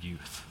of their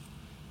youth.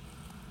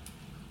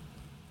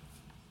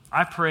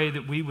 I pray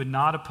that we would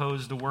not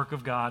oppose the work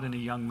of God in a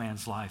young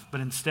man's life, but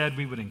instead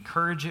we would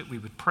encourage it, we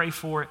would pray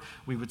for it,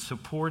 we would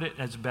support it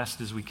as best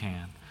as we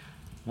can.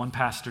 One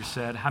pastor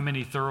said, how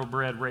many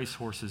thoroughbred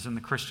racehorses in the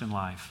Christian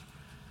life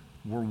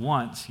were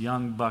once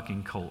young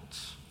bucking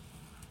colts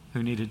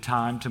who needed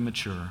time to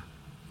mature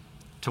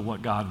to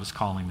what God was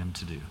calling them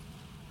to do?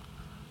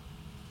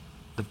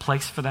 The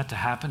place for that to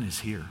happen is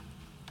here.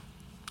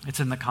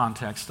 It's in the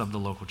context of the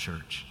local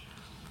church.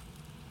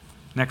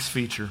 Next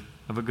feature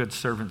of a good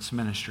servant's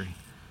ministry.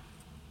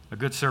 A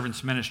good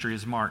servant's ministry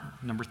is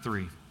marked, number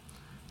 3,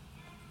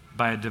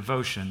 by a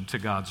devotion to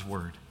God's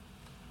word.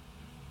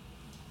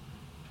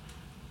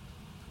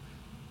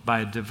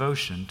 By a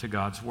devotion to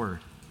God's word.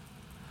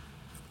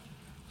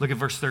 Look at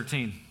verse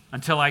 13.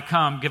 Until I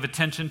come, give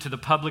attention to the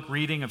public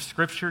reading of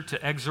Scripture,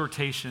 to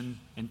exhortation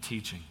and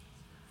teaching.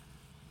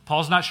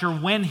 Paul's not sure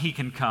when he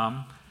can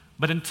come,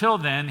 but until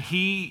then,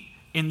 he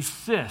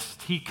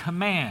insists, he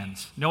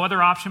commands, no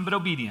other option but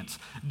obedience.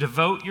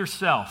 Devote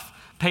yourself,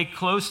 pay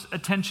close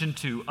attention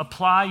to,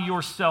 apply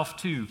yourself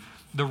to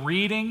the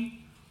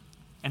reading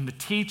and the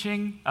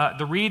teaching,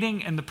 the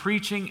reading and the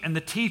preaching and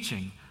the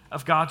teaching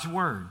of God's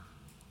word.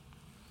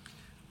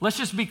 Let's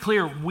just be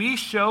clear. We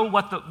show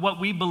what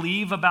we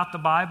believe about the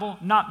Bible,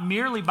 not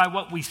merely by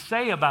what we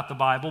say about the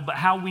Bible, but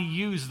how we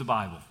use the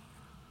Bible.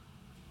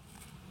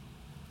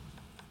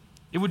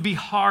 It would be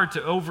hard to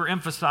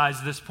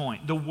overemphasize this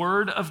point. The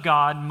Word of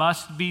God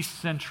must be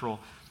central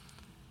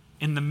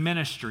in the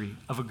ministry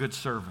of a good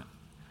servant.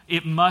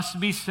 It must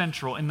be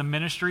central in the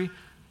ministry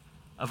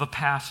of a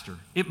pastor.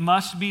 It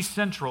must be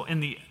central in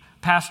the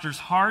pastor's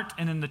heart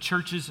and in the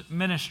church's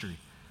ministry.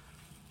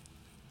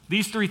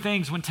 These 3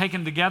 things, when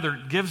taken together,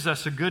 gives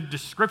us a good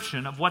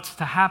description of what's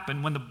to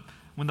happen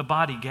when the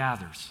body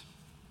gathers.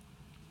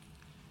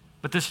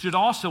 But this should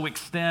also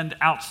extend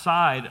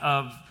outside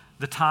of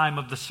the time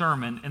of the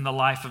sermon in the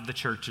life of the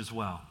church as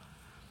well.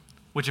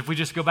 Which, if we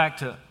just go back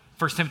to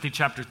 1 Timothy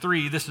chapter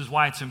 3, this is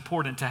why it's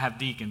important to have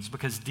deacons,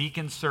 because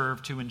deacons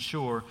serve to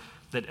ensure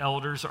that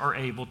elders are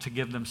able to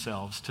give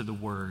themselves to the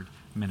word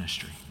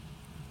ministry.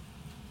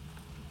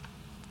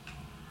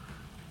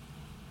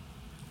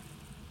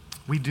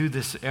 We do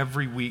this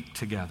every week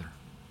together.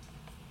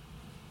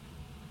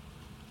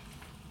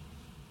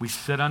 We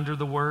sit under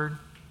the word.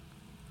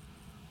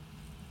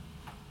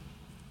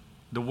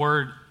 The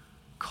word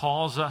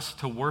calls us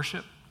to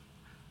worship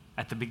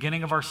at the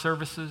beginning of our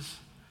services.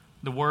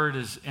 The word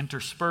is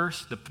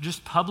interspersed,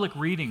 just public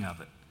reading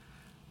of it.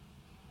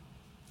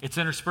 It's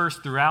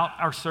interspersed throughout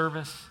our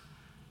service,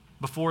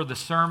 before the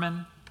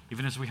sermon,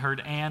 even as we heard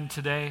Ann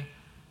today,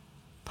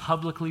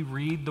 publicly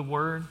read the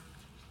word.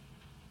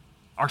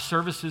 Our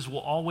services will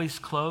always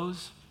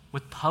close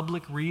with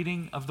public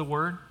reading of the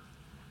word.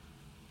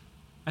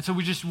 And so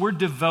we're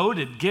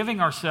devoted, giving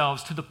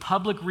ourselves to the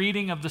public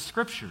reading of the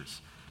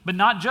scriptures. But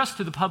not just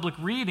to the public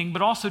reading,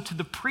 but also to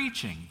the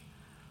preaching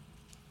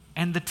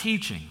and the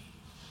teaching.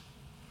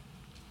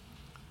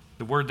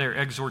 The word there,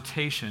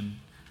 exhortation,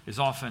 is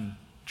often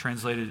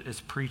translated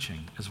as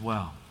preaching as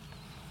well.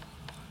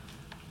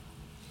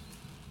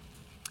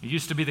 It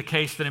used to be the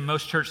case that in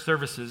most church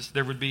services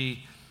there would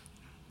be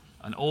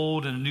an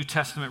Old and a New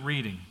Testament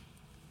reading.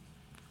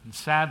 And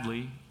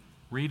sadly,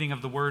 reading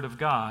of the Word of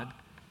God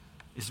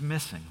is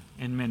missing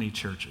in many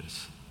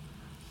churches.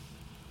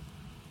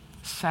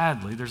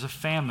 Sadly, there's a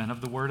famine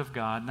of the Word of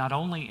God, not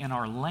only in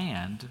our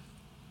land,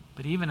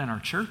 but even in our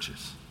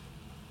churches.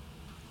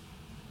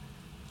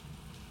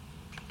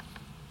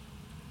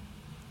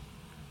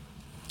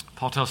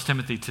 Paul tells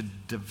Timothy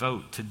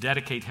to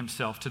dedicate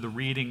himself to the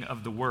reading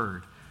of the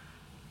word.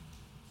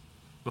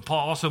 But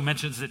Paul also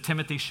mentions that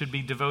Timothy should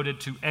be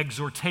devoted to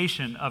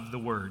exhortation of the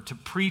word, to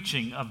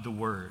preaching of the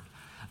word,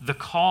 the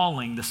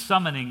calling, the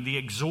summoning, the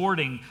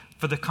exhorting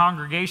for the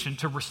congregation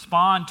to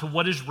respond to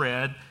what is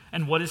read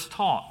and what is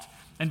taught.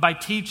 And by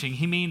teaching,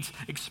 he means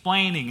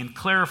explaining and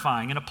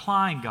clarifying and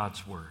applying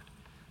God's word.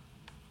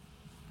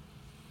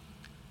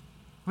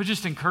 I would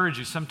just encourage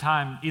you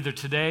sometime, either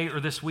today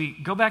or this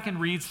week, go back and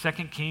read 2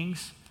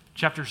 Kings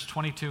chapters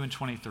 22 and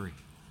 23.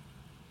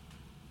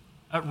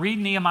 Read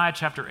Nehemiah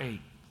chapter 8.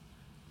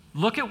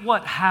 Look at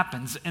what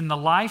happens in the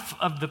life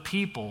of the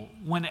people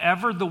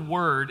whenever the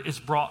word is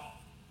brought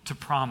to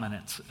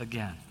prominence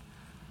again.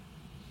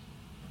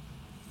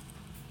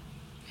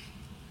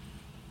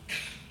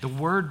 The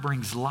word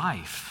brings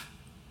life.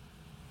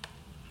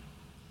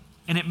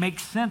 And it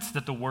makes sense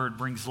that the word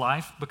brings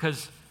life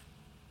because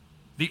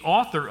the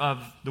author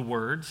of the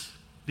words,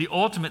 the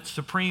ultimate,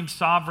 supreme,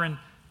 sovereign,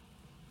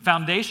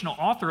 foundational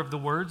author of the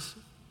words,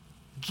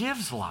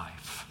 gives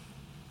life.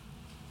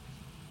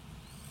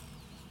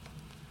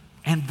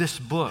 And this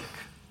book,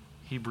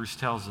 Hebrews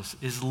tells us,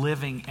 is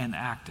living and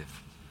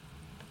active.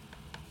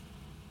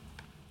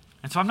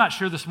 And so I'm not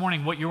sure this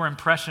morning what your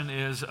impression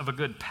is of a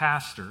good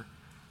pastor,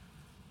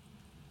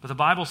 but the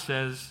Bible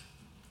says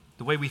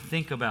the way we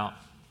think about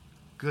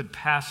good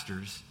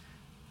pastors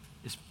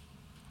is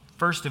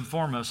first and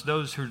foremost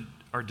those who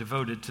are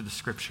devoted to the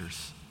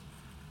Scriptures,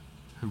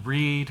 who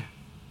read,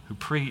 who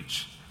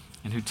preach,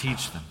 and who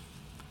teach them.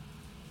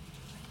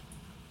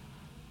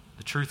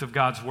 The truth of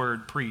God's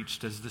word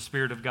preached as the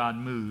Spirit of God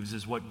moves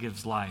is what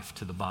gives life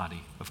to the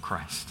body of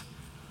Christ.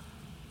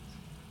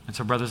 And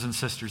so, brothers and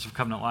sisters of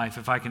Covenant Life,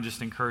 if I can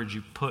just encourage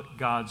you, put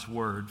God's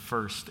word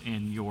first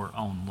in your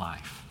own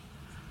life.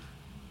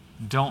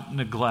 Don't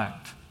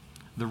neglect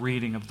the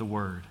reading of the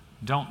word.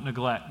 Don't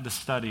neglect the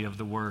study of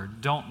the word.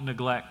 Don't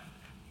neglect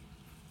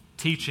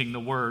teaching the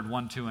word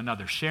one to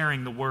another,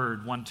 sharing the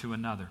word one to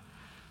another.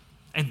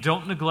 And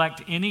don't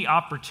neglect any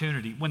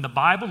opportunity. When the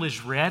Bible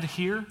is read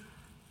here,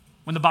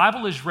 when the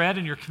Bible is read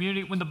in your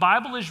community, when the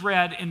Bible is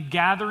read in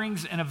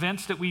gatherings and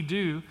events that we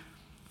do,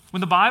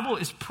 when the Bible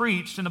is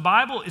preached and the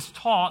Bible is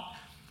taught,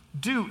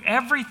 do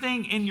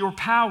everything in your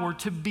power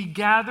to be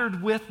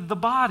gathered with the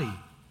body.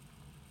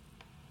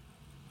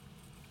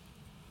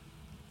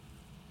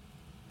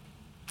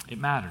 It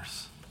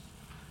matters.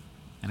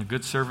 And a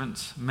good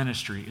servant's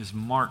ministry is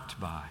marked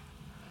by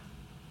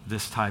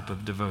this type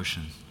of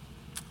devotion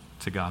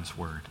to God's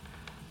word.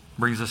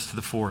 Brings us to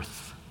the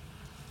fourth.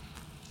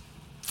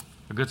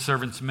 A good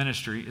servant's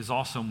ministry is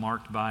also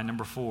marked by,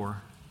 number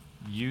 4,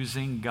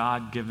 using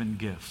God-given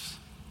gifts.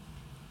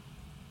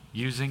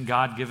 Using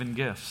God-given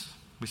gifts.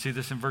 We see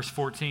this in verse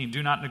 14.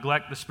 Do not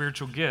neglect the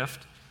spiritual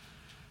gift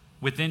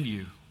within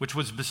you, which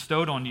was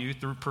bestowed on you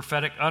through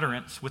prophetic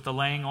utterance with the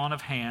laying on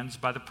of hands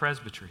by the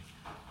presbytery.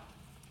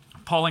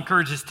 Paul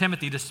encourages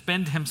Timothy to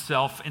spend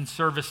himself in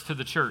service to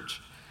the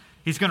church.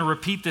 He's going to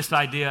repeat this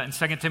idea in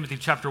 2 Timothy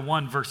chapter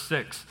 1, verse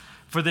 6.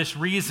 For this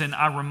reason,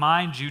 I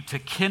remind you to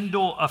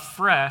kindle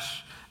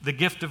afresh the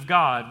gift of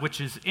God, which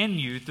is in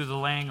you through the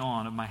laying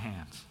on of my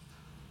hands.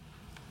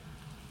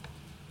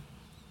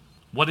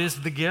 What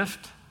is the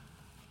gift?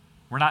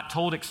 We're not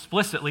told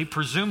explicitly.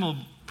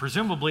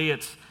 Presumably,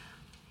 it's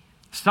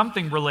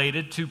something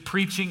related to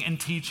preaching and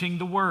teaching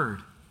the word.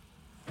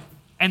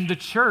 And the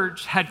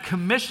church had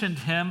commissioned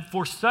him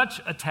for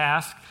such a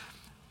task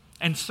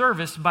and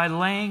service by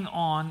laying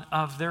on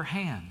of their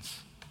hands.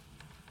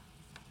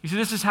 You see,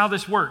 this is how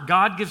this works.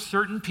 God gives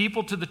certain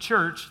people to the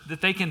church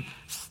that they can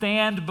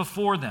stand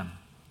before them.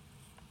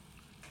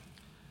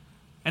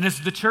 And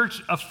as the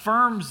church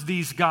affirms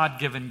these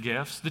God-given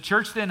gifts, the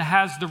church then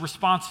has the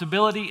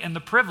responsibility and the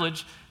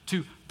privilege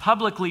to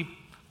publicly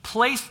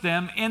place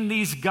them in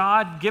these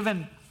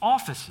God-given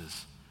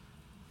offices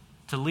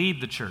to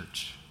lead the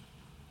church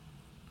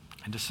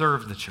and to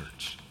serve the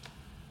church.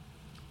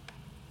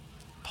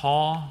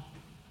 Paul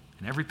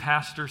and every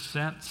pastor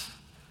since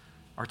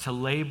are to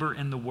labor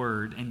in the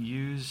word and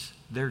use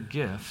their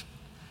gift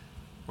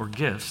or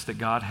gifts that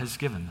God has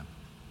given them.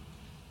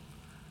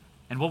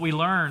 And what we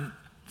learn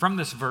from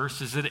this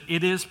verse is that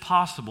it is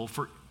possible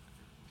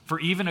for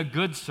even a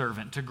good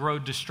servant to grow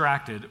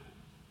distracted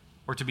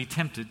or to be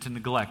tempted to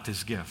neglect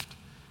his gift.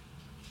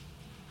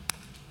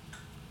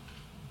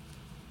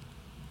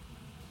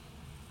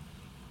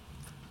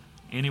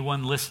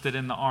 Anyone listed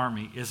in the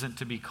army isn't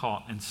to be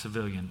caught in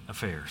civilian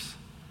affairs.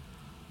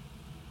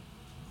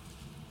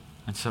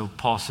 And so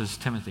Paul says,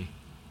 Timothy,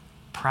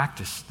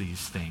 practice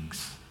these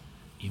things.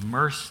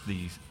 Immerse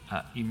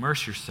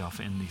yourself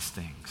in these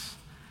things.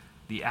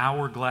 The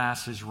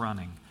hourglass is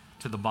running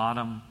to the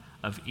bottom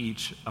of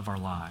each of our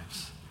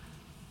lives.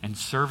 And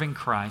serving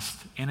Christ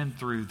in and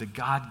through the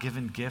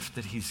God-given gift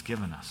that he's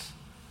given us,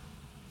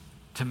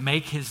 to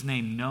make his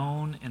name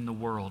known in the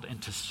world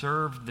and to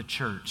serve the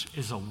church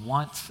is a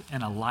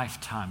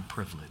once-in-a-lifetime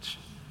privilege.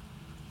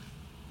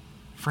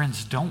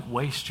 Friends, don't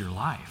waste your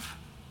life.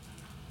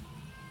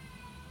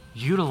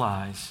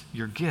 Utilize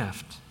your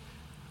gift.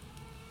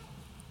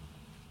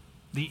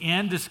 The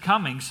end is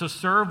coming, so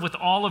serve with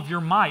all of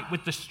your might,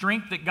 with the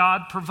strength that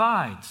God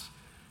provides.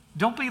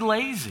 Don't be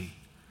lazy.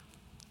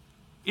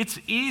 It's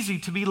easy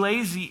to be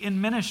lazy in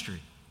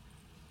ministry.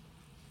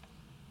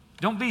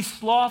 Don't be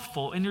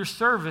slothful in your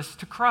service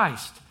to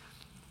Christ.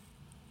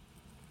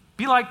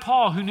 Be like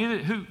Paul, who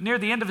near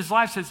the end of his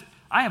life says,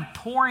 I am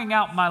pouring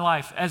out my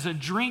life as a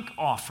drink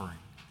offering.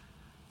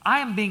 I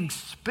am being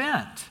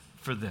spent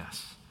for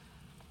this.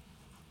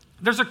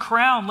 There's a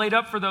crown laid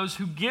up for those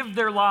who give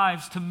their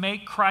lives to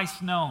make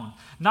Christ known,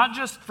 not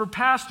just for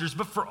pastors,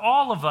 but for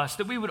all of us,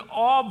 that we would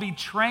all be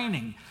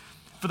training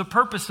for the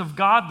purpose of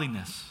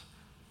godliness.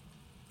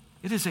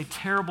 It is a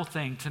terrible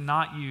thing to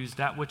not use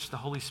that which the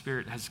Holy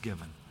Spirit has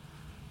given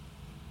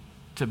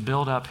to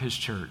build up his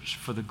church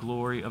for the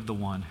glory of the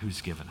one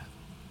who's given it.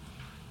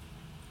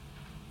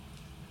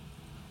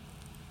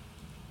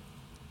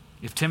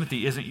 If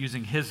Timothy isn't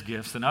using his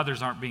gifts, then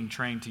others aren't being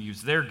trained to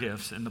use their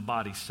gifts, and the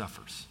body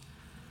suffers.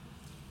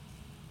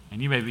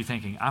 And you may be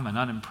thinking, I'm an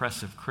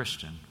unimpressive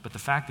Christian, but the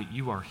fact that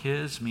you are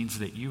his means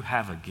that you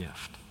have a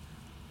gift.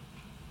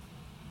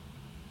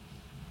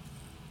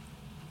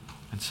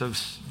 And so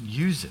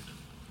use it.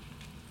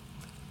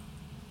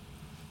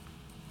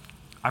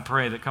 I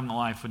pray that Come to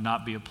Life would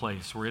not be a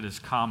place where it is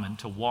common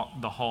to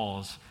walk the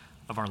halls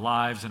of our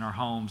lives and our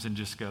homes and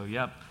just go,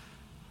 yep,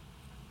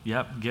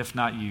 gift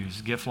not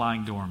used, gift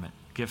lying dormant,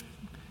 gift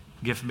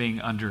being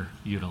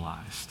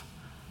underutilized.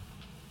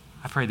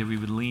 I pray that we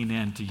would lean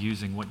into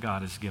using what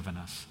God has given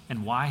us.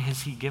 And why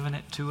has he given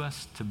it to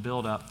us? To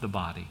build up the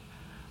body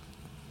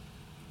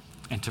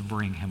and to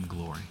bring him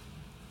glory.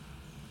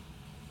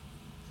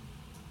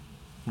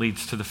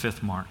 Leads to the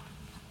fifth mark.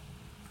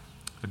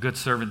 A good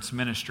servant's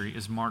ministry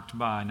is marked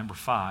by, number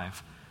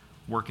 5,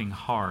 working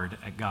hard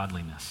at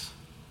godliness.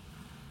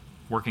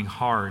 Working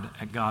hard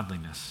at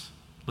godliness.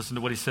 Listen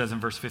to what he says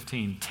in verse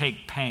 15.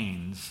 Take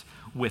pains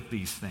with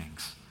these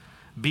things.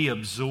 Be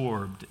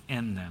absorbed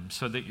in them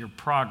so that your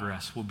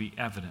progress will be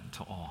evident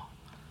to all.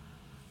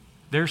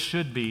 There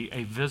should be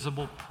a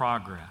visible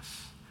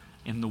progress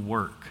in the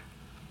work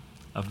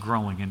of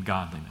growing in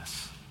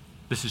godliness.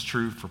 This is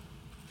true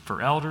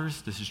for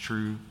elders. This is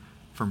true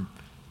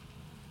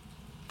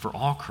for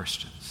all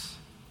Christians.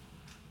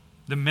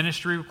 The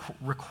ministry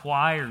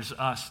requires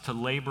us to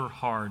labor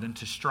hard and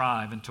to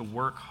strive and to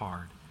work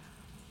hard.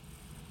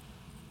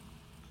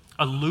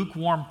 A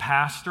lukewarm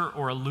pastor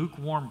or a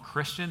lukewarm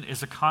Christian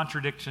is a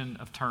contradiction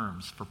of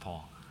terms for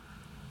Paul.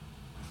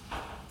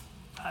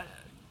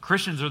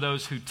 Christians are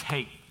those who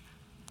take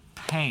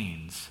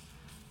pains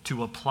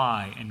to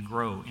apply and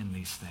grow in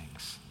these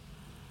things.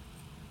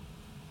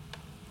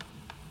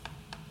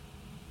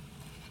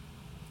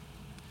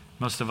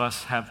 Most of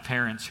us have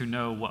parents who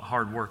know what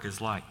hard work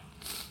is like.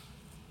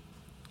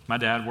 My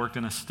dad worked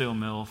in a steel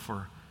mill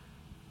for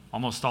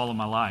almost all of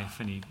my life,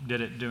 and he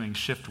did it doing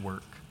shift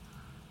work.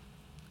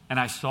 And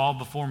I saw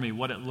before me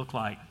what it looked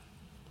like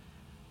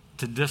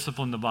to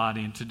discipline the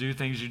body and to do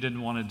things you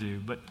didn't want to do,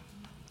 but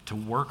to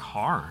work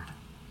hard.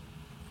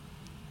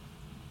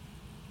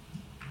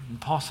 And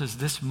Paul says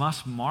this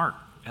must mark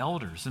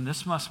elders and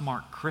this must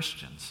mark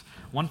Christians.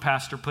 One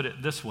pastor put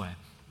it this way: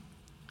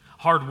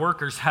 hard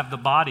workers have the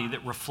body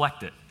that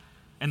reflect it.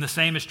 And the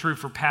same is true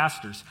for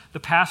pastors. The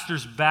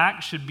pastor's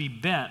back should be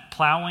bent,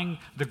 plowing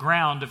the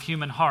ground of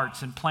human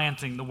hearts and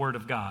planting the word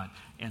of God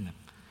in them.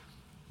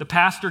 The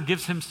pastor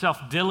gives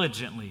himself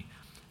diligently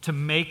to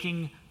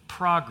making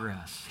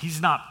progress.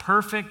 He's not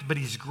perfect, but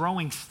he's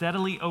growing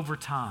steadily over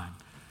time.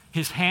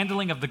 His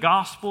handling of the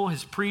gospel,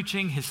 his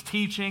preaching, his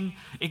teaching,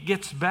 it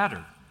gets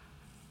better.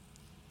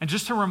 And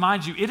just to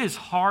remind you, it is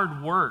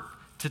hard work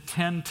to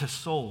tend to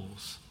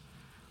souls.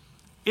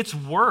 It's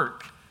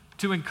work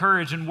to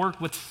encourage and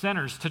work with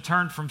sinners to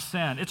turn from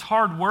sin. It's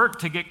hard work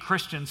to get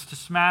Christians to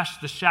smash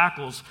the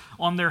shackles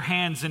on their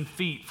hands and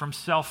feet from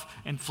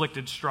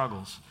self-inflicted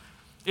struggles.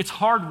 It's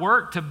hard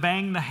work to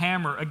bang the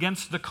hammer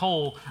against the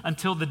coal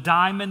until the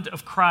diamond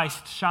of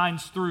Christ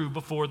shines through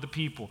before the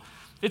people.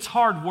 It's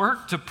hard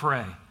work to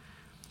pray,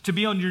 to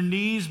be on your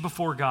knees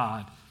before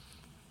God.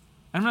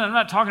 And I'm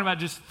not talking about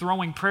just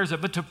throwing prayers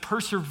up, but to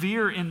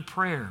persevere in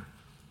prayer.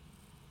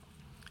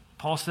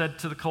 Paul said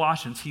to the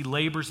Colossians, he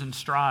labors and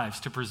strives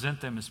to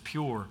present them as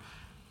pure,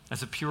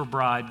 as a pure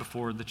bride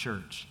before the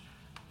church.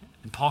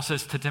 And Paul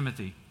says to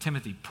Timothy,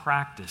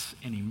 practice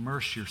and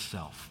immerse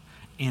yourself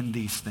in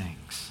these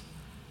things.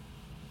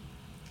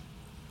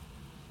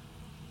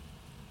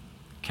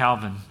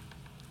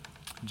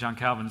 John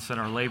Calvin said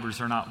our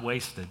labors are not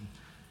wasted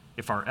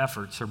if our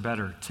efforts are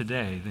better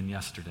today than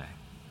yesterday.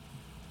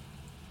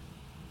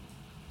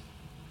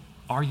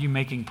 Are you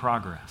making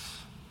progress?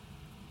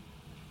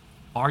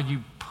 Are you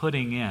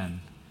putting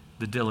in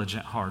the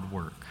diligent hard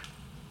work?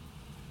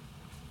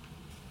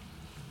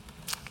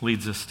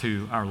 Leads us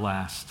to our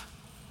last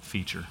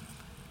feature.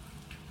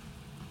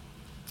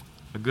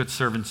 A good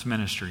servant's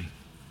ministry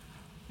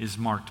is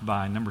marked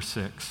by, number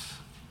 6,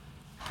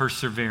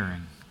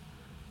 persevering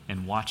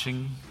in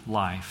watching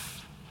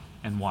life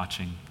and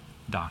watching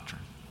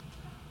doctrine.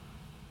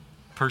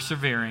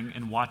 Persevering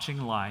in watching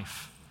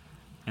life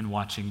and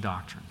watching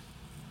doctrine.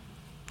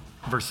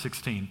 Verse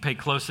 16, pay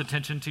close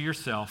attention to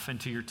yourself and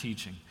to your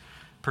teaching.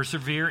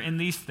 Persevere in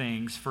these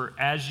things, for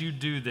as you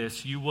do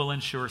this, you will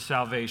ensure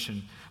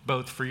salvation,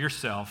 both for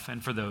yourself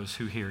and for those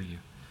who hear you.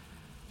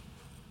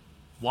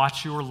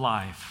 Watch your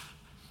life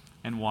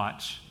and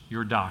watch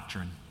your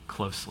doctrine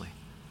closely.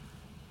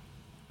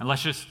 And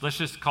let's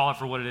just call it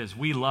for what it is.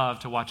 We love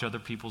to watch other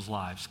people's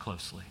lives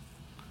closely.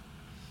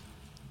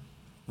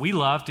 We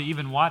love to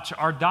even watch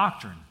our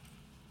doctrine.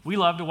 We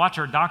love to watch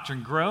our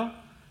doctrine grow.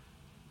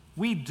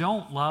 We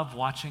don't love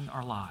watching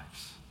our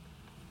lives.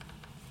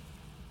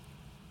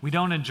 We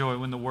don't enjoy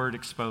when the Word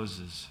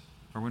exposes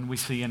or when we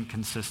see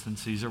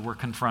inconsistencies or we're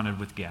confronted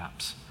with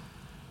gaps.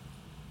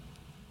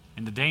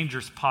 And the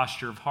dangerous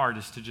posture of heart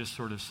is to just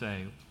sort of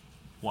say,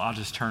 well, I'll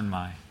just turn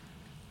my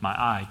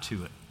eye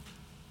to it.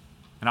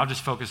 And I'll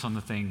just focus on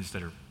the things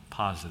that are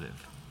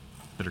positive,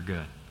 that are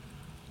good.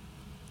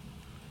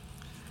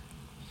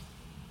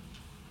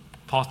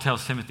 Paul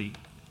tells Timothy,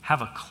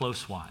 have a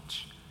close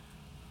watch,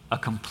 a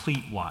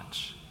complete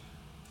watch.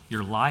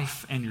 Your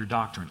life and your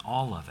doctrine,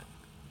 all of it.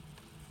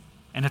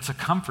 And it's a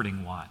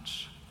comforting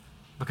watch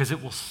because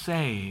it will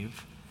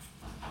save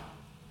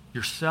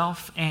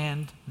yourself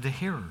and the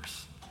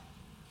hearers.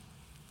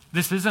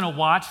 This isn't a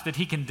watch that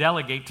he can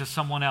delegate to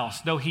someone else,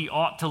 though he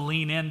ought to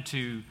lean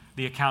into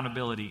the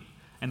accountability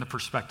and the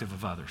perspective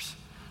of others.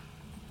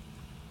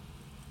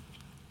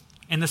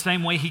 In the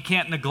same way, he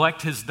can't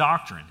neglect his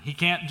doctrine. He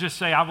can't just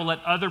say, I will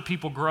let other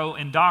people grow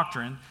in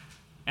doctrine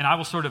and I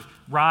will sort of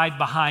ride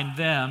behind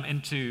them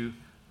into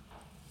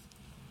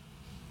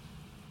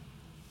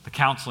the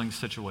counseling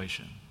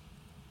situation,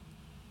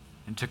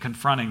 into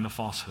confronting the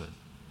falsehood.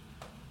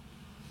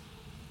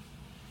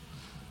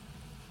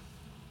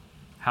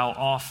 How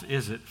off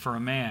is it for a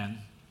man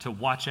to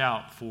watch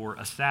out for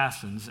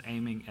assassins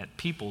aiming at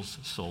people's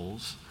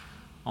souls,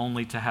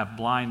 only to have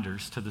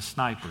blinders to the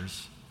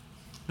snipers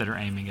that are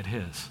aiming at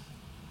his?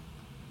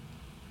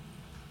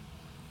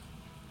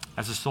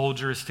 As a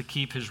soldier is to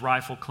keep his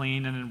rifle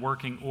clean and in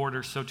working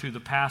order, so too the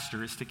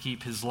pastor is to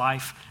keep his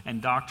life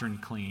and doctrine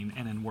clean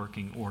and in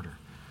working order.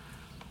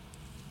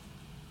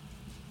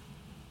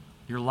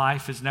 Your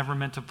life is never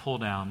meant to pull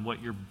down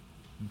what you're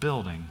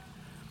building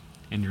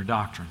in your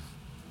doctrine.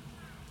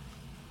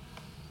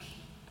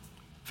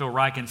 Phil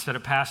Ryken said a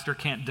pastor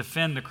can't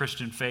defend the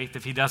Christian faith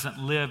if he doesn't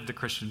live the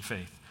Christian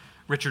faith.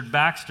 Richard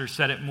Baxter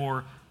said it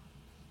more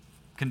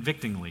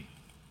convictingly.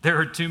 There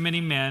are too many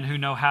men who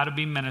know how to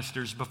be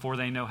ministers before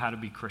they know how to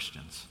be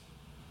Christians.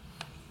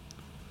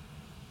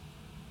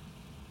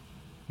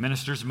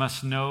 Ministers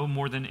must know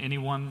more than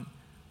anyone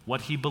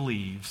what he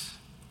believes,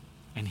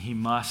 and he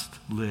must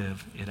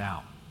live it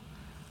out.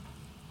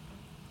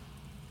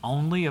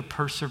 Only a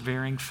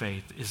persevering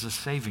faith is a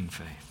saving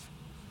faith.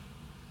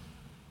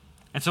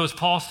 And so is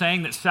Paul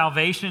saying that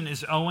salvation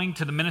is owing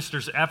to the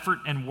minister's effort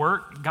and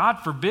work? God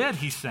forbid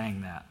he's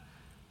saying that.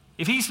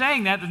 If he's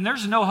saying that, then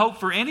there's no hope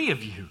for any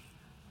of you.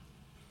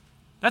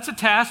 That's a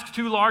task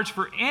too large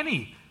for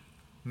any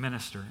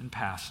minister and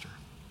pastor.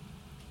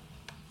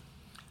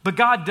 But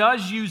God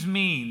does use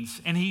means,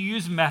 and he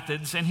uses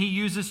methods, and he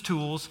uses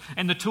tools,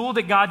 and the tool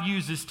that God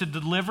uses to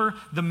deliver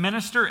the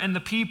minister and the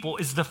people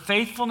is the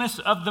faithfulness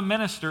of the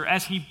minister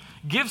as he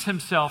gives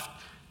himself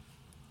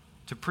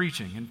to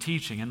preaching and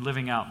teaching and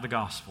living out the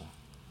gospel.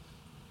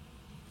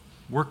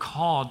 We're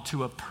called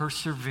to a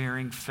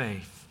persevering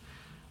faith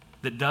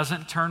that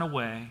doesn't turn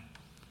away,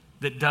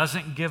 that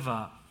doesn't give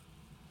up.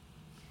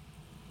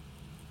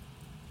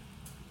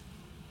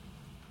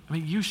 I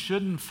mean, you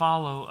shouldn't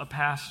follow a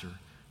pastor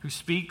who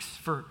speaks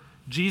for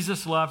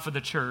Jesus' love for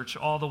the church,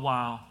 all the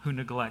while who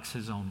neglects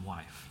his own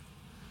wife.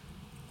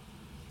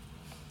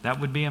 That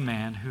would be a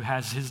man who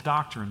has his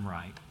doctrine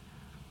right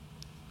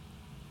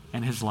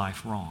and his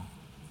life wrong.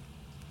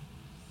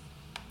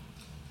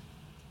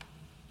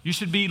 You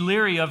should be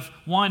leery of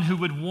one who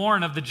would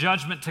warn of the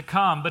judgment to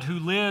come, but who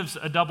lives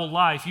a double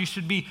life. You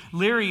should be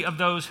leery of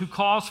those who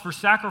calls for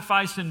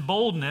sacrifice and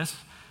boldness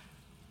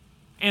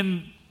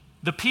in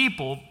the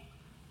people,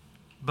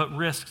 but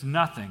risks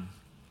nothing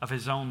of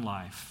his own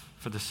life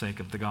for the sake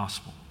of the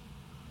gospel.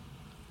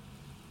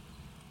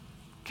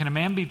 Can a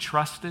man be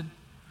trusted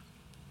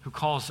who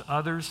calls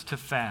others to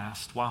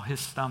fast while his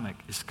stomach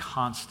is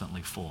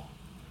constantly full?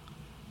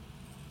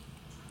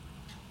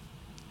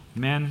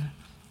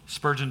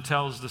 Spurgeon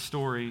tells the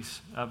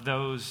stories of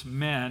those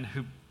men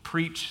who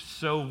preach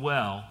so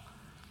well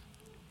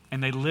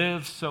and they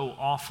live so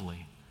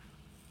awfully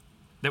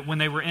that when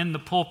they were in the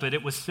pulpit,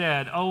 it was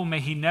said, "Oh,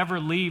 may he never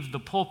leave the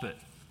pulpit."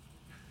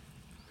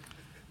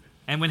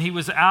 And when he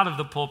was out of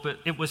the pulpit,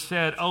 it was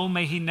said, "Oh,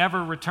 may he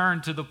never return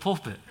to the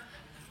pulpit."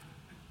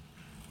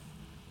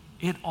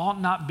 It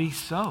ought not be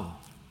so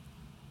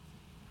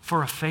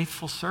for a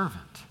faithful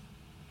servant.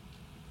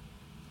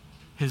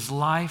 His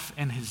life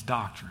and his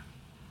doctrine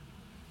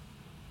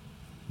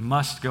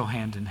must go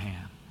hand in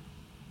hand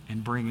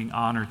in bringing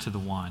honor to the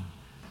one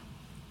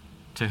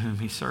to whom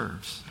he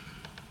serves.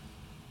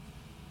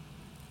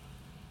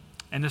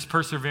 And this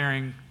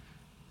persevering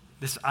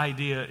this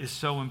idea is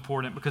so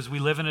important because we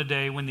live in a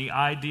day when the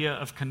idea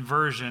of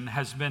conversion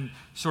has been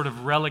sort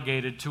of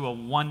relegated to a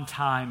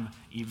one-time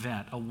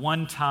event, a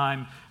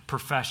one-time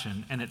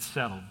profession, and it's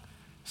settled.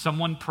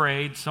 Someone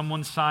prayed,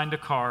 someone signed a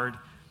card,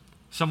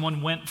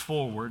 someone went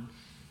forward,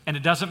 and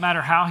it doesn't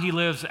matter how he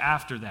lives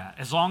after that.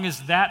 As long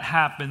as that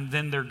happened,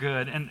 then they're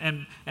good.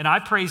 And I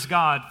praise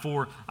God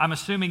for, I'm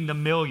assuming, the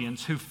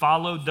millions who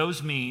followed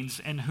those means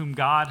and whom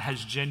God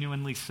has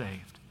genuinely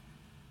saved.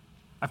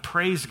 I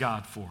praise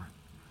God for it.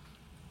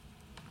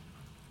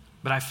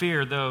 But I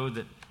fear, though,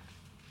 that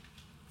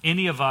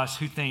any of us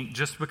who think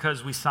just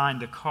because we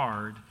signed a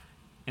card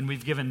and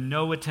we've given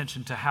no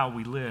attention to how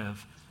we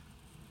live,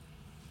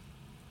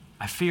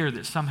 I fear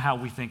that somehow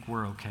we think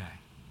we're okay.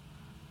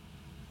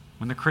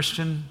 When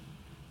Christian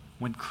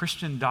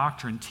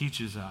doctrine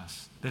teaches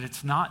us that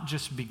it's not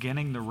just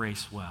beginning the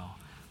race well,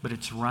 but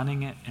it's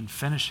running it and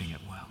finishing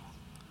it well.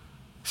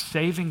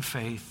 Saving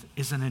faith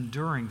is an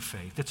enduring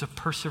faith. It's a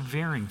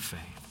persevering faith.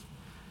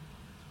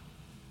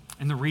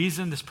 And the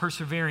reason this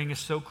persevering is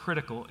so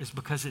critical is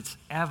because it's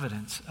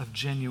evidence of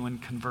genuine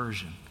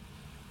conversion.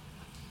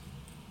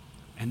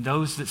 And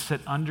those that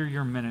sit under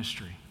your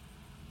ministry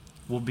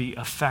will be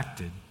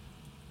affected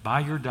by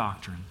your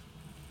doctrine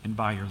and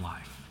by your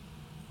life.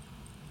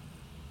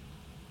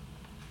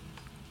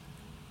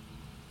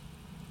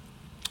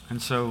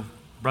 And so,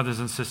 brothers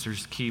and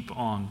sisters, keep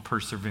on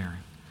persevering.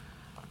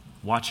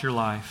 Watch your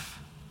life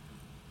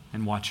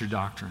and watch your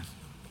doctrine.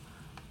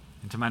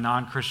 And to my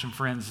non-Christian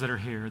friends that are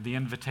here, the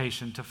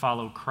invitation to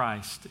follow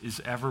Christ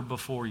is ever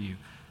before you.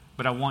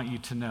 But I want you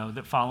to know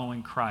that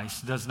following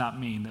Christ does not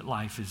mean that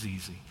life is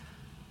easy.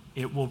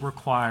 It will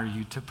require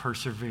you to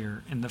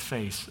persevere in the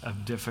face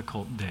of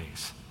difficult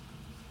days,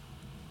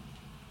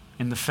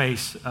 in the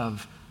face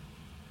of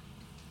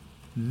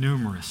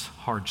numerous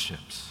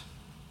hardships.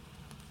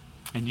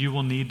 And you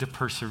will need to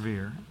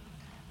persevere.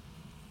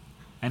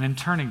 And in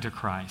turning to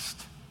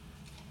Christ,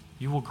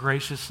 you will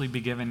graciously be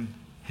given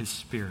His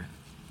Spirit,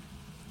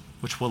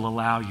 which will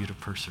allow you to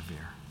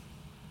persevere.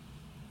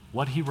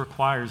 What He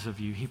requires of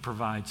you, He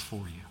provides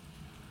for you.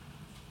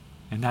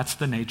 And that's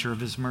the nature of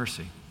His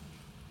mercy.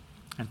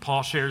 And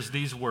Paul shares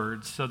these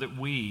words so that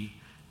we,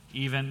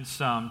 even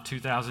some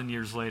 2,000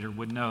 years later,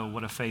 would know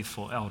what a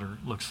faithful elder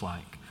looks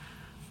like,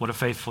 what a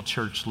faithful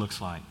church looks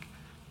like,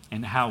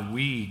 and how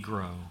we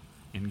grow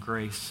in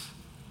grace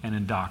and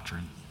in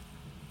doctrine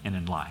and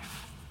in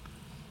life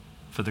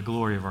for the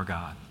glory of our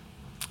God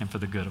and for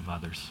the good of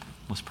others.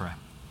 Let's pray.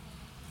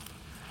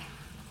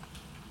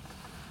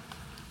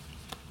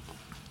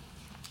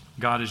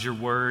 God, as your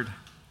word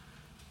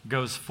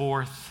goes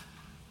forth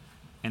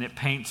and it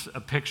paints a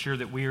picture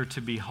that we are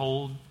to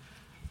behold,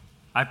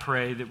 I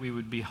pray that we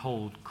would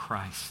behold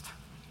Christ.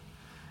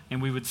 And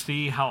we would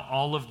see how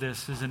all of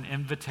this is an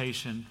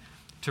invitation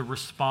to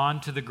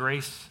respond to the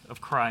grace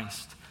of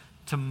Christ,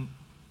 to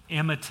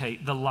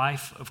imitate the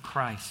life of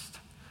Christ,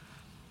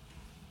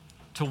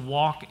 to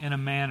walk in a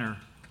manner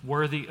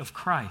worthy of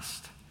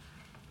Christ.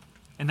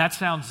 And that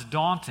sounds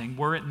daunting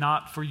were it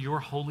not for your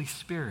Holy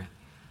Spirit.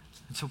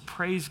 And so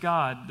praise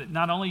God that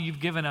not only you've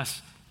given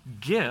us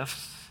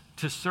gifts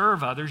to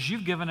serve others,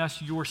 you've given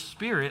us your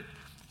Spirit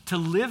to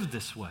live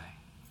this way.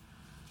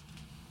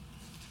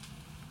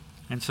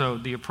 And so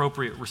the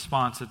appropriate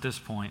response at this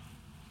point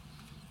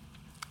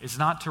is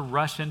not to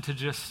rush into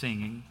just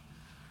singing,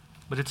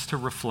 but it's to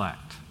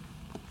reflect.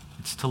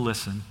 It's to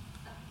listen.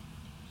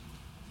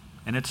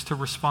 And it's to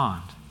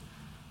respond.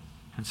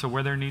 And so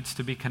where there needs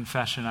to be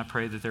confession, I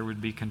pray that there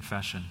would be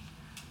confession.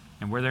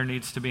 And where there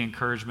needs to be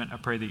encouragement, I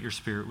pray that your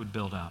Spirit would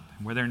build up.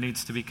 And where there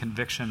needs to be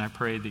conviction, I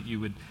pray that you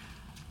would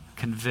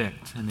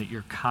convict and that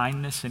your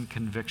kindness and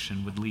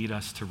conviction would lead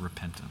us to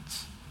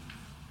repentance.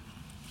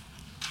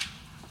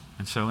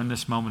 And so in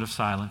this moment of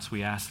silence,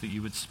 we ask that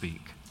you would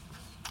speak.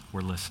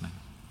 We're listening.